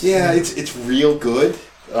response. Yeah, it's real good.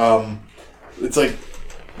 It's like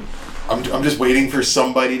I'm just waiting for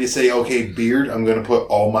somebody to say, "Okay, Beard, I'm going to put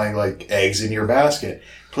all my eggs in your basket.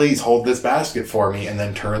 Please hold this basket for me," and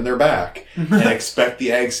then turn their back and expect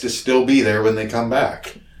the eggs to still be there when they come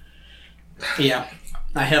back. Yeah.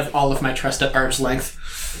 I have all of my trust at arm's length.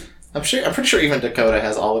 I'm pretty sure even Dakota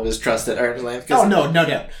has all of his trust at arm's length. Oh, no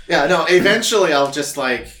doubt. Yeah, no, eventually I'll just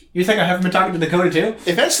You think I haven't been talking to Dakota too?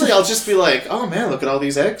 Eventually I'll just be like, oh man, look at all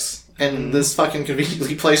these eggs. And this fucking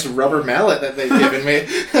conveniently placed rubber mallet that they've given me.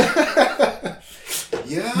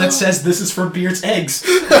 Yeah. That says this is for Beard's eggs.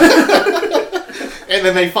 And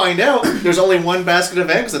then they find out there's only one basket of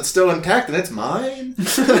eggs that's still intact and it's mine.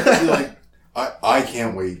 I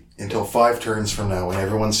can't wait until 5 turns from now when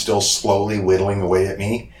everyone's still slowly whittling away at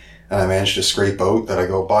me and I manage to scrape out that I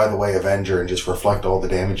go, by the way, Avenger, and just reflect all the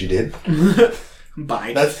damage you did.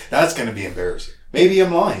 Bye. That's going to be embarrassing. Maybe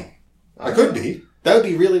I'm lying. I could be. That would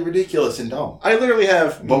be really ridiculous and dumb. I literally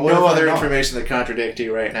have But what if no I'm other not? information to contradict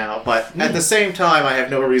you right now, but at the same time I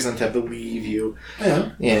have no reason to believe you.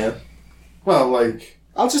 Yeah. Yeah. Well,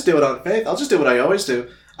 I'll just do it on faith. I'll just do what I always do.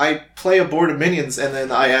 I play a board of minions and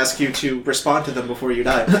then I ask you to respond to them before you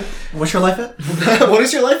die. What's your life at? What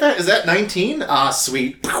is your life at? Is that 19? Ah,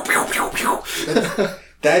 sweet.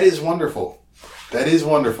 that is wonderful. That is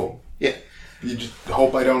wonderful. Yeah. You just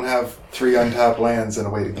hope I don't have 3 untapped lands and a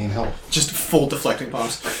way to gain health. Just full deflecting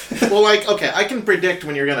bombs. Well, okay, I can predict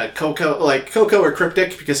when you're gonna Coco or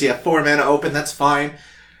Cryptic because you have 4 mana open, that's fine.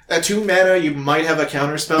 At 2 mana, you might have a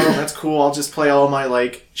counterspell, and that's cool. I'll just play all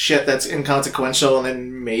my, shit that's inconsequential and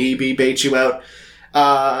then maybe bait you out.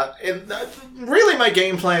 Really my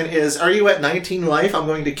game plan is, are you at 19 life? I'm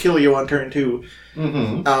going to kill you on turn 2.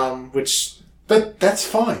 Mm-hmm. Which... But that's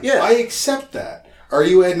fine. Yeah. I accept that. Are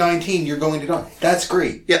you at 19? You're going to die. That's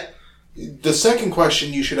great. Yeah. The second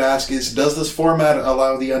question you should ask is, does this format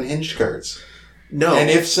allow the unhinged cards? No. And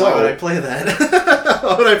if so... Why would I play that?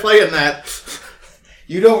 Why would I play in that?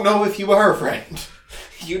 You don't know if you are, friend.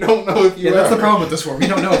 You don't know if you are. That's the problem with this war. We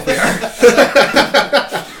don't know if they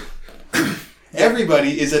are.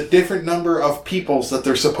 Everybody is a different number of peoples that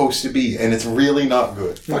they're supposed to be, and it's really not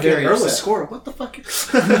good. Fucking Very Earless upset. Score. What the fuck?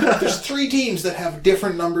 There's 3 teams that have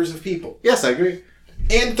different numbers of people. Yes, I agree.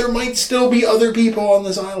 And there might still be other people on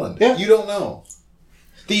this island. Yeah. You don't know.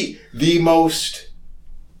 The most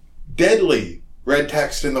deadly red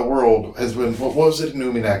text in the world has been, what was it in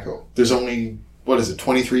Umineko? There's only,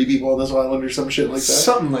 23 people on this island or some shit like that?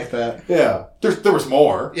 Something like that. Yeah. There was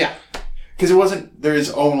more. Yeah. Because it wasn't,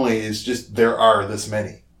 it's just, there are this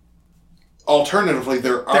many. Alternatively,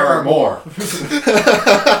 there are more.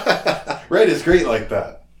 Red is great like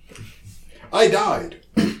that. I died.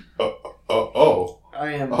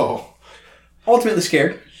 I am Oh. ultimately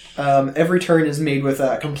scared. Every turn is made with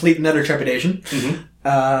complete and utter trepidation. Mm-hmm.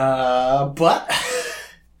 But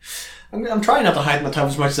I'm trying not to hide in the tub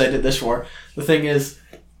as much as I did this war. The thing is,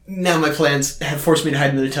 now my plans have forced me to hide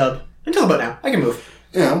in the tub. Until about now. I can move.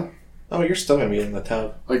 Yeah. Oh, you're still gonna be in the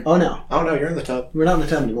tub. Oh no. Oh no, you're in the tub. We're not in the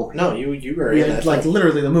tub anymore. No, you were in that tub.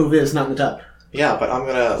 Literally the move is not in the tub. Yeah, but I'm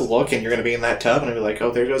gonna look and you're gonna be in that tub and I'll be like,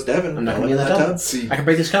 oh, there goes Devin. I'm not gonna be in that tub. See, I can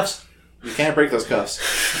break these cuffs. You can't break those cuffs.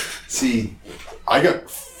 I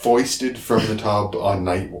got foisted from the tub on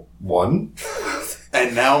night 1,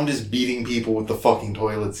 and now I'm just beating people with the fucking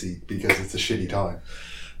toilet seat because it's a shitty time.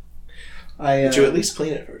 Did you at least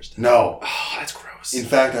clean it first? No. Oh, that's gross. In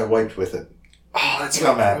fact, I wiped with it. Oh, that's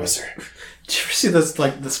Come at me. grosser. Did you ever see those,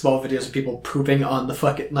 the small videos of people pooping on the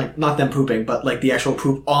fucking, not them pooping, but, the actual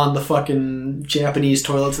poop on the fucking Japanese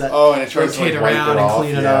toilets that Oh, and it tries to rotate wipe around it and off.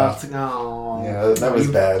 clean it yeah. up? It's like, oh. Yeah, that was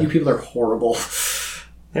bad. You people are horrible.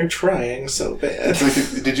 They're trying so bad.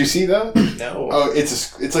 Did you see that? No. Oh,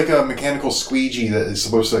 it's like a mechanical squeegee that is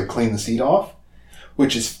supposed to clean the seat off,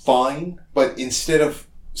 which is fine, but instead of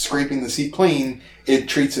scraping the seat clean, it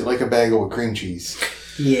treats it like a bag of cream cheese.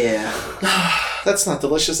 Yeah. That's not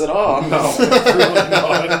delicious at all. No, it's really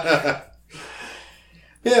not.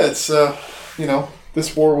 Yeah, it's,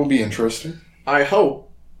 this war will be interesting. I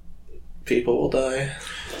hope people will die.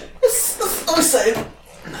 I'm excited.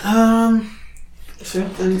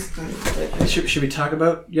 Should we talk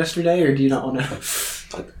about yesterday, or do you not want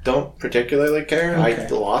to? I don't particularly care. Okay. I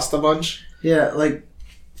lost a bunch. Yeah,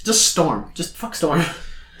 Just Storm. Just fuck Storm.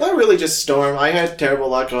 Not really just Storm. I had terrible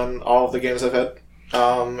luck on all of the games I've had.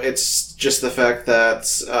 It's just the fact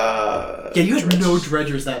that... yeah, you had no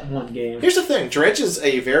Dredgers that one game. Here's the thing. Dredge is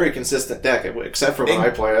a very consistent deck, except for when I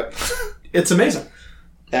play it. It's amazing.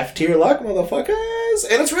 F-tier luck, motherfuckers!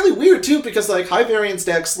 And it's really weird, too, because, like, high variance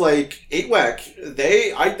decks like 8-Wack,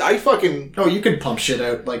 I fucking... Oh, you can pump shit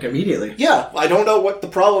out, like, immediately. Yeah, I don't know what the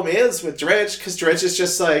problem is with Dredge, because Dredge is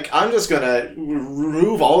just like, I'm just gonna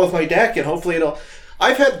remove all of my deck, and hopefully it'll...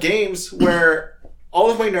 I've had games where all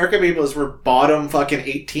of my Narcomoebas were bottom fucking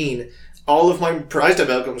 18. All of my Prized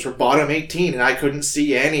Amalgams were bottom 18, and I couldn't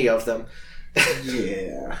see any of them.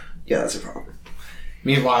 Yeah. Yeah, that's a problem.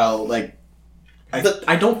 Meanwhile, like...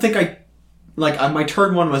 I don't think my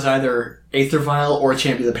turn one was either Aether Vial or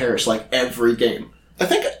Champion of the Parish, like, every game. I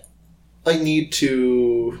think I need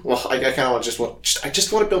to... Well, I kind of I just want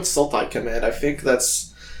to build Sultai Command. I think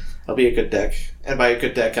that'll be a good deck. And by a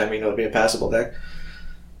good deck, I mean it'll be a passable deck.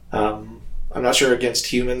 I'm not sure against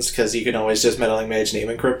humans, because you can always just Meddling Mage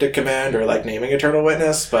name Cryptic Command, or, like, naming Eternal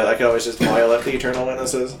Witness, but I could always just violate the Eternal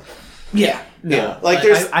Witnesses. Yeah. Yeah. Like,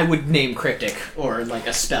 there's... I would name Cryptic, or, like,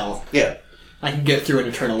 a spell. Yeah. I can get through an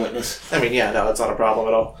Eternal Witness. I mean, yeah, no, it's not a problem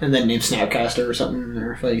at all. And then name Snapcaster or something,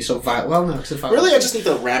 or like, so well, no, it's a really, I just need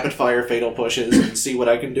the rapid fire fatal pushes and see what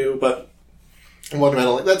I can do. But one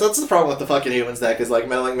meddling, that's the problem with the fucking humans deck, is like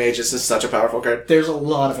Meddling Mage is just such a powerful card. There's a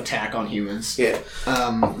lot of attack on humans. Yeah.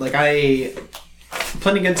 Like I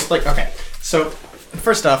played against okay. So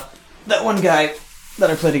first off, that one guy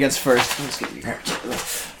that I played against first. Let's get you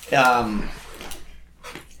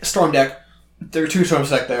Storm deck. There are two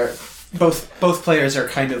Storms deck there. Both players are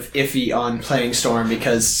kind of iffy on playing Storm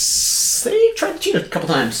because they tried to cheat a couple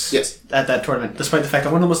times. Yes. At that tournament, despite the fact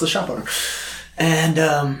that one of them was the shop owner.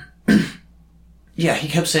 And yeah, he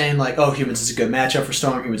kept saying like, "Oh, humans is a good matchup for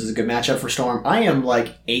Storm. Humans is a good matchup for Storm." I am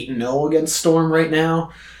like 8-0 against Storm right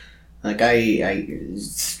now. Like you can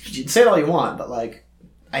say it all you want, but like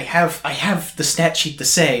I have the stat sheet to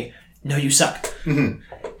say, "No, you suck." Mm-hmm.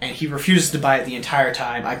 And he refuses to buy it the entire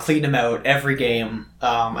time. I cleaned him out every game,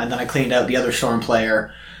 and then I cleaned out the other Storm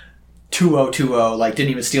player. 2-0, like,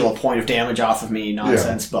 didn't even steal a point of damage off of me.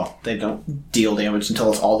 Nonsense. Yeah. Well, they don't deal damage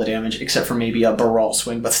until it's all the damage, except for maybe a Baral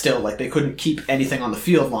swing. But still, like, they couldn't keep anything on the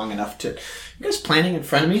field long enough to... You guys planning in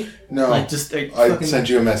front of me? No. Like, just, I sent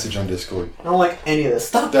you a message on Discord. I don't like any of this.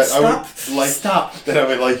 Stop. That Stop. That I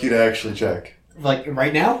would like you to actually check. Like,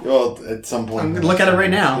 right now? Well, at some point. I'm gonna look at it right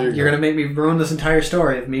now. You're going to make me ruin this entire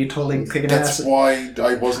story of me totally kicking ass. That's why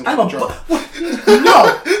I wasn't... No!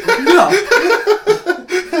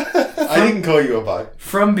 I didn't call you a butt.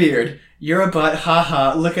 From Beard, you're a butt,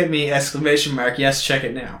 haha, look at me, exclamation mark, yes, check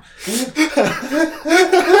it now.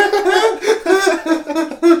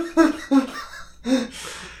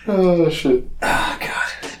 Oh, shit. Oh,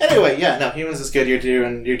 God. Anyway, yeah, no, humans is good. You're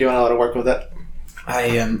doing a lot of work with it.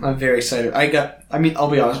 I'm very excited. I'll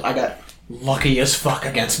be honest, I got lucky as fuck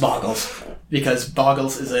against Boggles. Because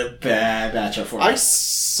Boggles is a bad matchup for me. I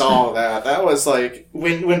saw that. That was like,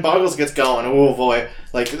 when Boggles gets going, oh boy.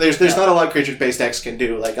 Like, there's not a lot of creature-based decks can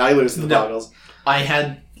do. Like, I lose to the Boggles. I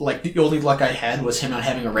had, like, the only luck I had was him not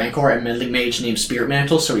having a Rancor and Meddling Mage named Spirit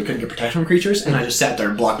Mantle, so he couldn't get protection from creatures, and I just sat there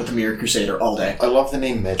and blocked with the Mirror Crusader all day. I love the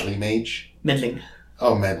name Medley Mage. Meddling.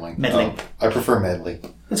 Oh, Meddling. Meddling. Oh, I prefer Medley.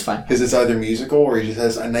 That's fine. Because it's either musical or he just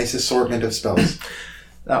has a nice assortment of spells.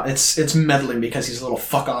 It's Meddling because he's a little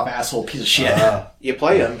fuck-off asshole piece of shit. You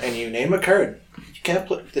play him, and you name a card. You can't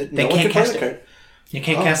play... No one can play the card. You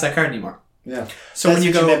can't cast that card anymore. Yeah. So That's when you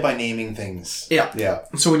what go... you meant by naming things. Yeah. Yeah.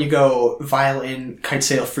 So when you go Vial in,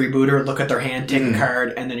 Kitesail, Freebooter, look at their hand, take a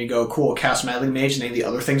card, and then you go, cool, cast Meddling Mage, name the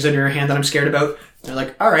other things in your hand that I'm scared about. They're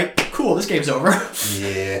like, alright, cool, this game's over.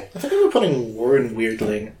 Yeah. I think they were putting Word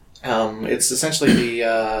Weirdling. It's essentially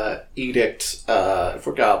the Edict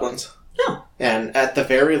for goblins. Yeah. And at the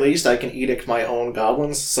very least, I can edict my own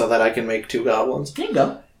goblins so that I can make 2 goblins. There you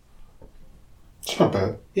go. It's not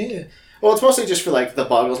bad. Yeah. Well, it's mostly just for like the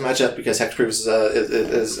Boggles matchup because Hexproof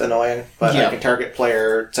is annoying, but I can target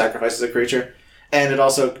player sacrifices a creature, and it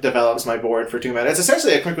also develops my board for 2 mana. It's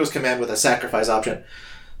essentially a Krenko's Command with a sacrifice option.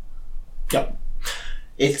 Yep.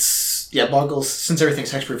 Boggles, since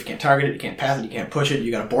everything's hexproof, you can't target it, you can't path it, you can't push it,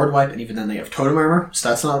 you got a board wipe, and even then they have totem armor, so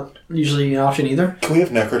that's not usually an option either. Can we have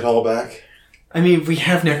Necrotol back? I mean, we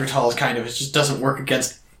have Necrotals, kind of, it just doesn't work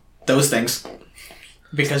against those things.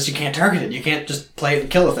 Because you can't target it, you can't just play it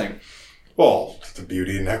and kill a thing. Well, the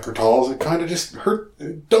beauty of Necrotol is it kind of just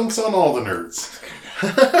dunks on all the nerds.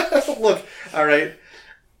 Look, alright,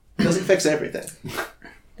 doesn't fix everything.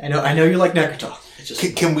 I know you like Necrotol.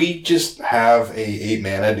 Can we just have a 8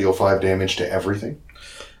 mana deal 5 damage to everything?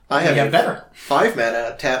 I have You get better. 5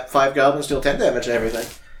 mana, tap 5 goblins, deal 10 damage and everything.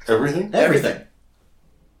 Everything? Everything.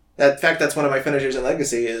 In fact, that's one of my finishers in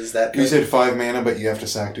Legacy, is that... You said 5 mana, but you have to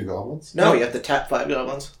sack 2 goblins? No, you have to tap 5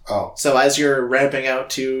 goblins. Oh. So as you're ramping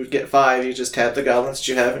out to get 5, you just tap the goblins that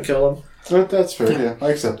you have and kill them. That's fair, yeah.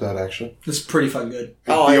 I accept that, actually. It's pretty fun good.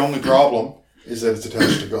 The only problem is that it's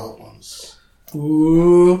attached to goblins.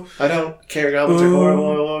 Ooh. I don't care, goblins are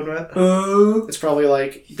horrible. It's probably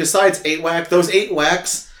like, besides 8 whack, those 8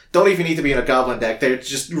 whacks don't even need to be in a goblin deck. They're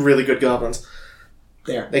just really good goblins.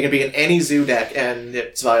 There. They can be in any zoo deck, and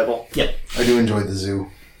it's viable. Yep. I do enjoy the zoo.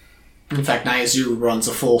 In fact, Naya Zoo runs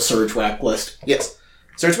a full Surge Whack list. Yes.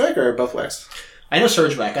 Surge whack or both whacks? I know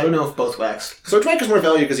Surge Whack. I don't know if both whacks. Surge whack is more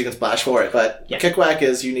value because you can splash for it, but Yeah. kick whack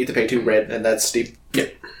is you need to pay 2 red, and that's steep.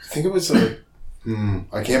 Yep. I think it was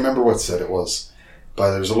I can't remember what set it was, but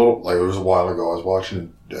there was it was a while ago. I was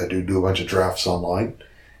watching a dude do a bunch of drafts online,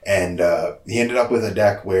 and he ended up with a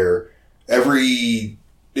deck where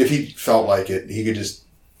if he felt like it, he could just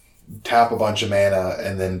tap a bunch of mana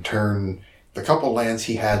and then turn the couple lands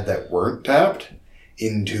he had that weren't tapped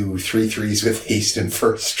into 3/3s with haste and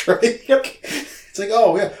first strike. Yep. It's like,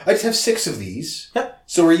 oh yeah, I just have 6 of these. Yep.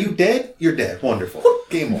 So are you dead? You're dead. Wonderful.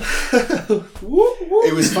 Game over.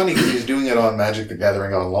 It was funny because he was doing it on Magic the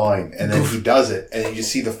Gathering Online, and then he does it, and you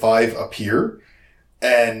just see the 5 appear,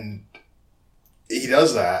 and he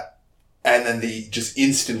does that, and then just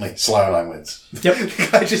instantly Slimeline wins.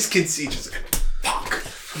 Yep. I just can see fuck.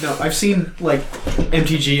 No, I've seen, like,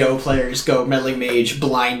 MTGO players go Meddling Mage,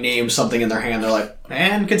 blind name something in their hand. They're like,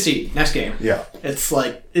 and concede. Next game. Yeah. It's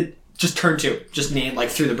like, just turn 2. Just name, like,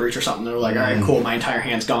 Through the Breach or something. They're like, alright, cool, my entire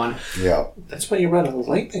hand's gone. Yeah. That's why you run a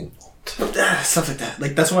lightning. Stuff like that.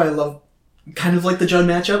 Like, that's why I love kind of like the Jund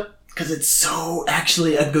matchup, because it's so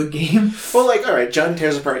actually a good game. Well, like, alright, Jund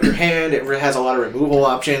tears apart your hand, it has a lot of removal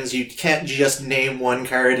options, you can't just name one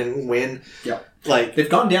card and win. Yeah. Like, They've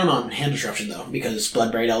gone down on hand disruption, though, because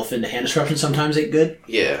Bloodbraid Elf into hand disruption sometimes ain't good.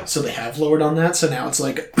 yeah. So they have lowered on that, so now it's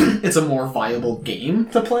like, it's a more viable game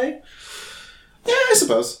to play. Yeah, I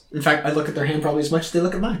suppose. In fact, I look at their hand probably as much as they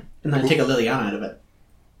look at mine. And then I take a Liliana out of it.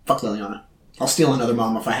 Fuck Liliana. I'll steal another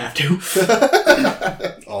mom if I have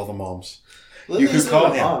to. All the moms. Lily's could call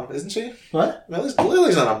not a him. mom, isn't she? What? Lily's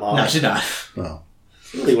not a mom. No, she's not. No.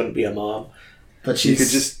 Lily wouldn't be a mom. But she's... You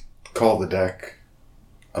could just call the deck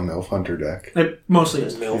a MILF Hunter deck. It mostly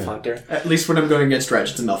is. MILF Hunter. At least when I'm going against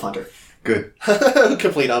Dredge, it's a MILF Hunter. Good.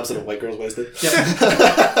 Complete opposite of White Girls Wasted.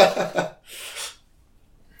 Yep.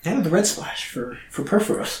 And the red splash for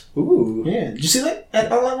Perforos. Ooh. Yeah. Did you see that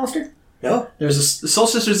at All Out Monster? No? There's a Soul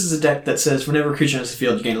Sisters is a deck that says whenever a creature enters the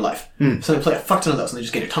field, you gain a life. So they play a fuck ton of those, and they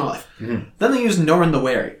just gain a ton of life. Then they use Norn the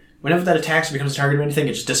Wary. Whenever that attacks or becomes a target of anything,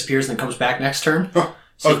 it just disappears and then comes back next turn.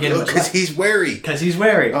 So you gain a bunch of Because life. he's wary. Because he's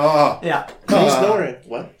wary. Ah. Yeah. Who's snoring?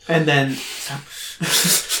 What? And then...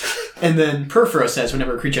 and then Perforos says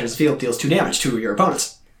whenever a creature enters the field, deals 2 damage to your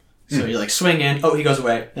opponents. So you like swing in, he goes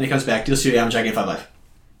away, then he comes back, deals 2 damage, I gain 5 life.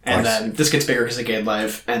 And Nice. then this gets bigger because I gain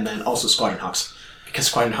life, and then also Squadron Hawks. Because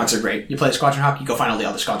Squadron Hawks are great. You play a Squadron Hawk, you go find all the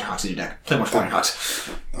other Squadron Hawks in your deck. Play more Squadron Hawks.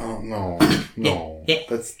 Oh, no. No. Yeah.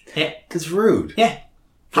 Yeah. That's rude. Yeah.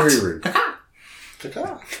 Very Hawks. rude. Caca.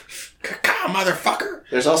 Caca. Caca, motherfucker!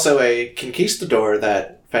 There's also a Conquistador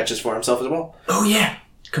that fetches for himself as well. Oh yeah.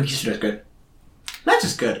 Conquistador's good.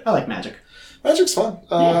 Magic's good. I like Magic. Magic's fun.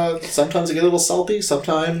 Sometimes you get a little salty.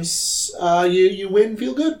 Sometimes you win,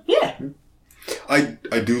 feel good. Yeah. I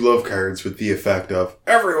do love cards with the effect of,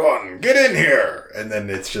 everyone, get in here! And then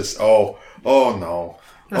it's just, oh no.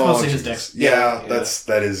 That's mostly his deck. Yeah, Yeah.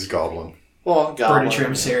 that is Goblin. Well, Furniture,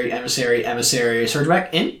 Goblin. Emissary,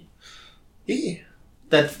 Surgeback, in. Yeah.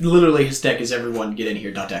 That's literally his deck is everyone get in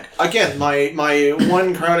here deck. Again, my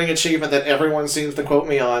one crowning achievement that everyone seems to quote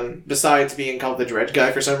me on, besides being called the Dredge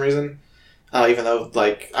guy for some reason, even though,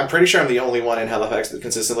 like, I'm pretty sure I'm the only one in Halifax that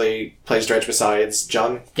consistently plays Dredge besides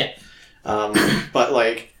John. Yeah. But,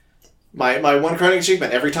 like, my one crowning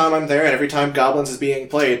achievement, every time I'm there and every time Goblins is being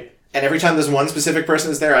played, and every time there's one specific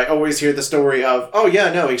person is there, I always hear the story of, oh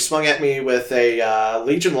yeah, no, he swung at me with a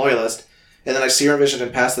Legion Loyalist, and then I Serum Vision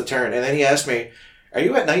and passed the turn, and then he asked me, are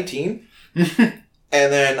you at 19? And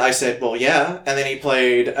then I said, well, yeah. And then he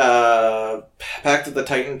played Pact of the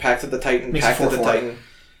Titan, Pact of the Titan, Makes Pact it of the 4/4.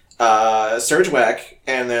 Titan, Surge Whack,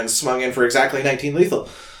 and then swung in for exactly 19 lethal.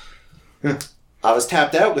 I was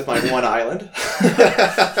tapped out with my one island.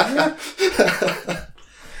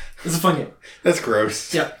 It's a fun game. That's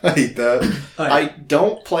gross. Yep. I hate that. Oh, yeah. I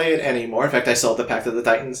don't play it anymore. In fact, I sold the Pact of the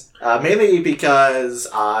Titans. Mainly because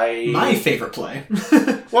My favorite play.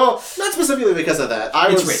 Well, not specifically because of that.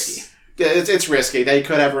 It's risky. It's risky. They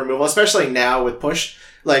could have removal, especially now with push.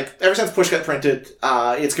 Like, ever since push got printed,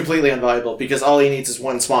 it's completely unviable because all he needs is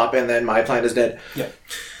one swap and then my plant is dead. Yep.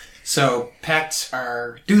 So pacts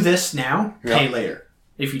are do this now, pay later.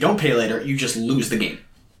 If you don't pay later, you just lose the game.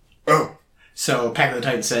 Oh. So Pact of the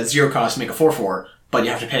Titan says 0 cost, make a 4/4, but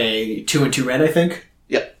you have to pay 2 and 2 red, I think.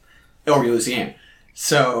 Yep. Or you lose the game.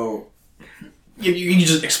 So you can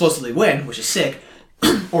just explosively win, which is sick.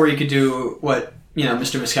 Or you could do what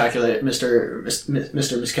Mr. Miscalculate, Mr.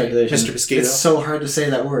 Miscalculation. Mr. Mosquito. It's so hard to say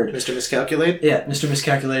that word. Mr. Miscalculate? Yeah, Mr.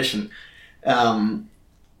 Miscalculation.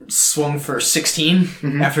 Swung for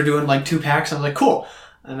 16 after doing like 2 packs. I was like, cool.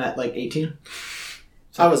 I'm at like 18.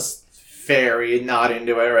 I was very not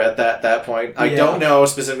into it at that point. I don't know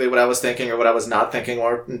specifically what I was thinking or what I was not thinking,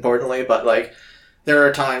 more importantly, but like there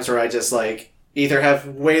are times where I just like either have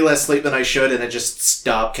way less sleep than I should and then just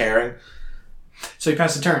stop caring. So you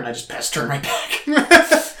passed the turn. I just passed turn right back.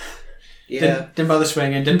 Yeah. Didn't bother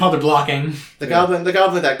swinging. Didn't bother blocking. The goblin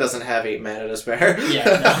deck doesn't have 8 mana to spare. Yeah,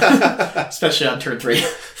 no. Especially on turn 3.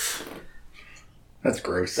 That's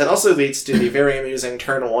gross. That also leads to the very amusing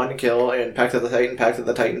turn 1 kill in Pact of the Titan, Pact of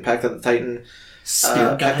the Titan, Pact of the Titan,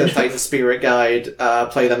 Spirit Pact of the Titan Spirit Guide,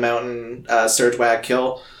 Play the Mountain, Surge Whack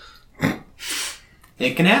kill.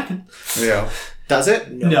 It can happen. Yeah. Does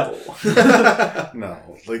it? No. No.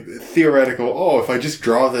 Like, theoretical, if I just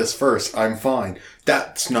draw this first, I'm fine.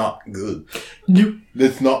 That's not good. Nope.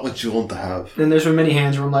 That's not what you want to have. And there's been many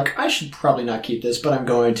hands where I'm like, I should probably not keep this, but I'm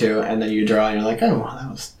going to. And then you draw and you're like, oh, well,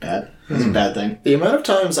 that was bad. That was a bad thing. The amount of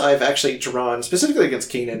times I've actually drawn, specifically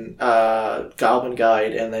against Keenan, Goblin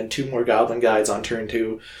Guide, and then 2 more Goblin Guides on turn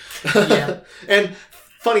 2. Yeah. And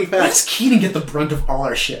funny Why does fact, Keenan get the brunt of all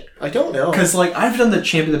our shit? I don't know. Because, like, I've done the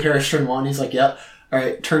Champion of the Parish turn 1. He's like, yep. All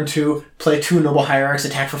right, turn 2, play 2 Noble Hierarchs,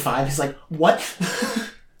 attack for 5. He's like, what?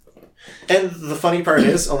 And the funny part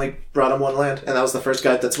is, only brought him 1 land, and that was the first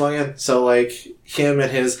guide that swung in. So, like, him and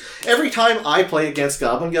his... Every time I play against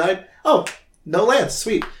Goblin Guide, no lands,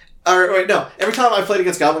 sweet. Or, wait, no. Every time I played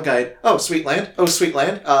against Goblin Guide, sweet land. Sweet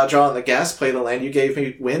land. Draw on the gas, play the land you gave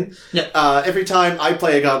me, win. Yeah. Every time I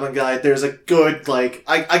play a Goblin Guide, there's a good, like...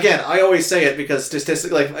 I always say it because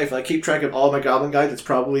statistically, if I keep track of all my Goblin Guides, it's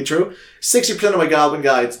probably true. 60% of my Goblin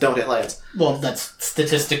Guides don't hit lands. Well, that's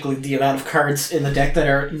statistically the amount of cards in the deck that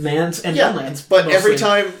are lands and non-lands. But mostly. every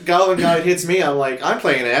time Goblin Guide hits me, I'm like, I'm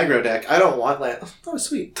playing an aggro deck. I don't want land. Oh,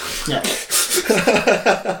 sweet. Yeah.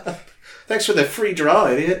 Thanks for the free draw,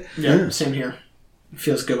 idiot. Yeah, same here. It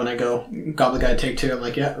feels good when I go Goblin Guide take 2. I'm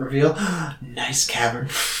like, yeah, reveal. Nice cavern.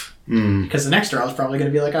 Because the next draw is probably going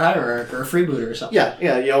to be like a Hierarch or a Freebooter or something.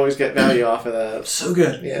 Yeah, you always get value off of that. So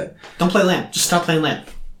good. Yeah. Don't play land. Just stop playing land.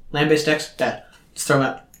 Land-based decks, bad. Just throw them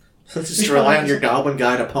out. Just rely on your Goblin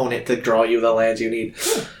Guide opponent to draw you the lands you need.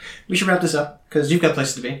 We should wrap this up, because you've got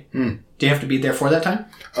places to be. Do you have to be there for that time?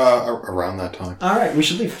 Around that time. All right, we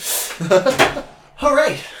should leave. All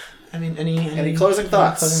right. I mean, any closing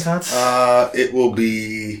thoughts? Closing thoughts? It will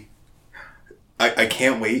be... I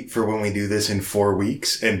can't wait for when we do this in 4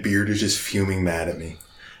 weeks, and Beard is just fuming mad at me.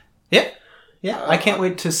 Yeah, I can't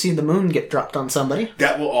wait to see the moon get dropped on somebody.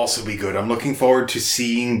 That will also be good. I'm looking forward to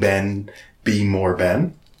seeing Ben be more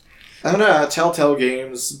Ben. I don't know, Telltale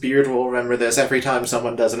Games, Beard will remember this every time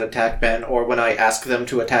someone doesn't attack Ben, or when I ask them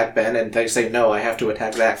to attack Ben and they say no, I have to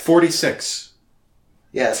attack back. 46.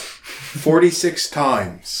 Yes. 46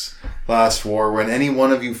 times last war when any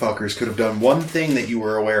one of you fuckers could have done one thing that you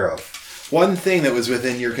were aware of. One thing that was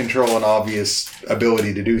within your control and obvious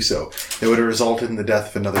ability to do so. That would have resulted in the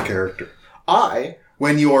death of another character.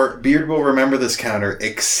 When your Beard will remember this counter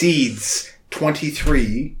exceeds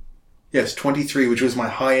 23, yes, 23, which was my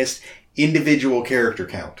highest individual character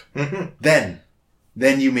count, then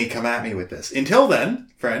you may come at me with this. Until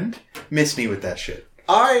then, friend, miss me with that shit.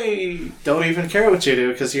 I don't even care what you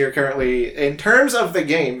do, because you're currently, in terms of the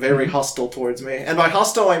game, very hostile towards me. And by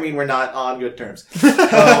hostile, I mean we're not on good terms.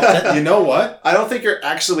 You know what? I don't think you're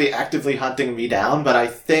actually actively hunting me down, but I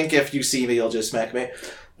think if you see me, you'll just smack me.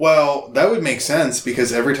 Well, that would make sense,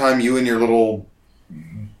 because every time you and your little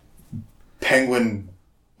penguin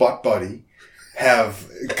butt buddy have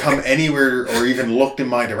come anywhere or even looked in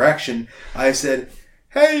my direction, I said,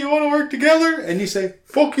 hey, you want to work together? And you say,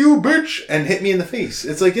 fuck you, bitch, and hit me in the face.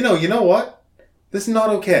 It's like, you know what? This is not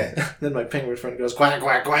okay. Then my penguin friend goes, quack,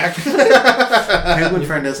 quack, quack. Penguin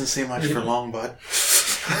friend doesn't say much for long, bud.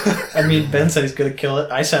 I mean, Ben said he's going to kill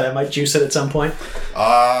it. I said I might juice it at some point.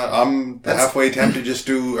 I'm halfway tempted just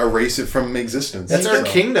to erase it from existence. That's our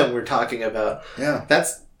kingdom we're talking about. Yeah.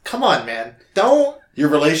 Come on, man. Don't. Your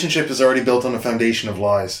relationship is already built on a foundation of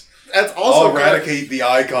lies. That's also I'll eradicate the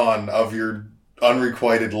icon of your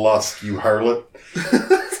unrequited lust, you harlot.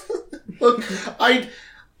 Look, I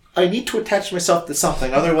need to attach myself to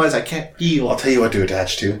something, otherwise I can't feel. I'll tell you what to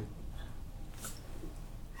attach to.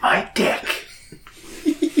 My dick.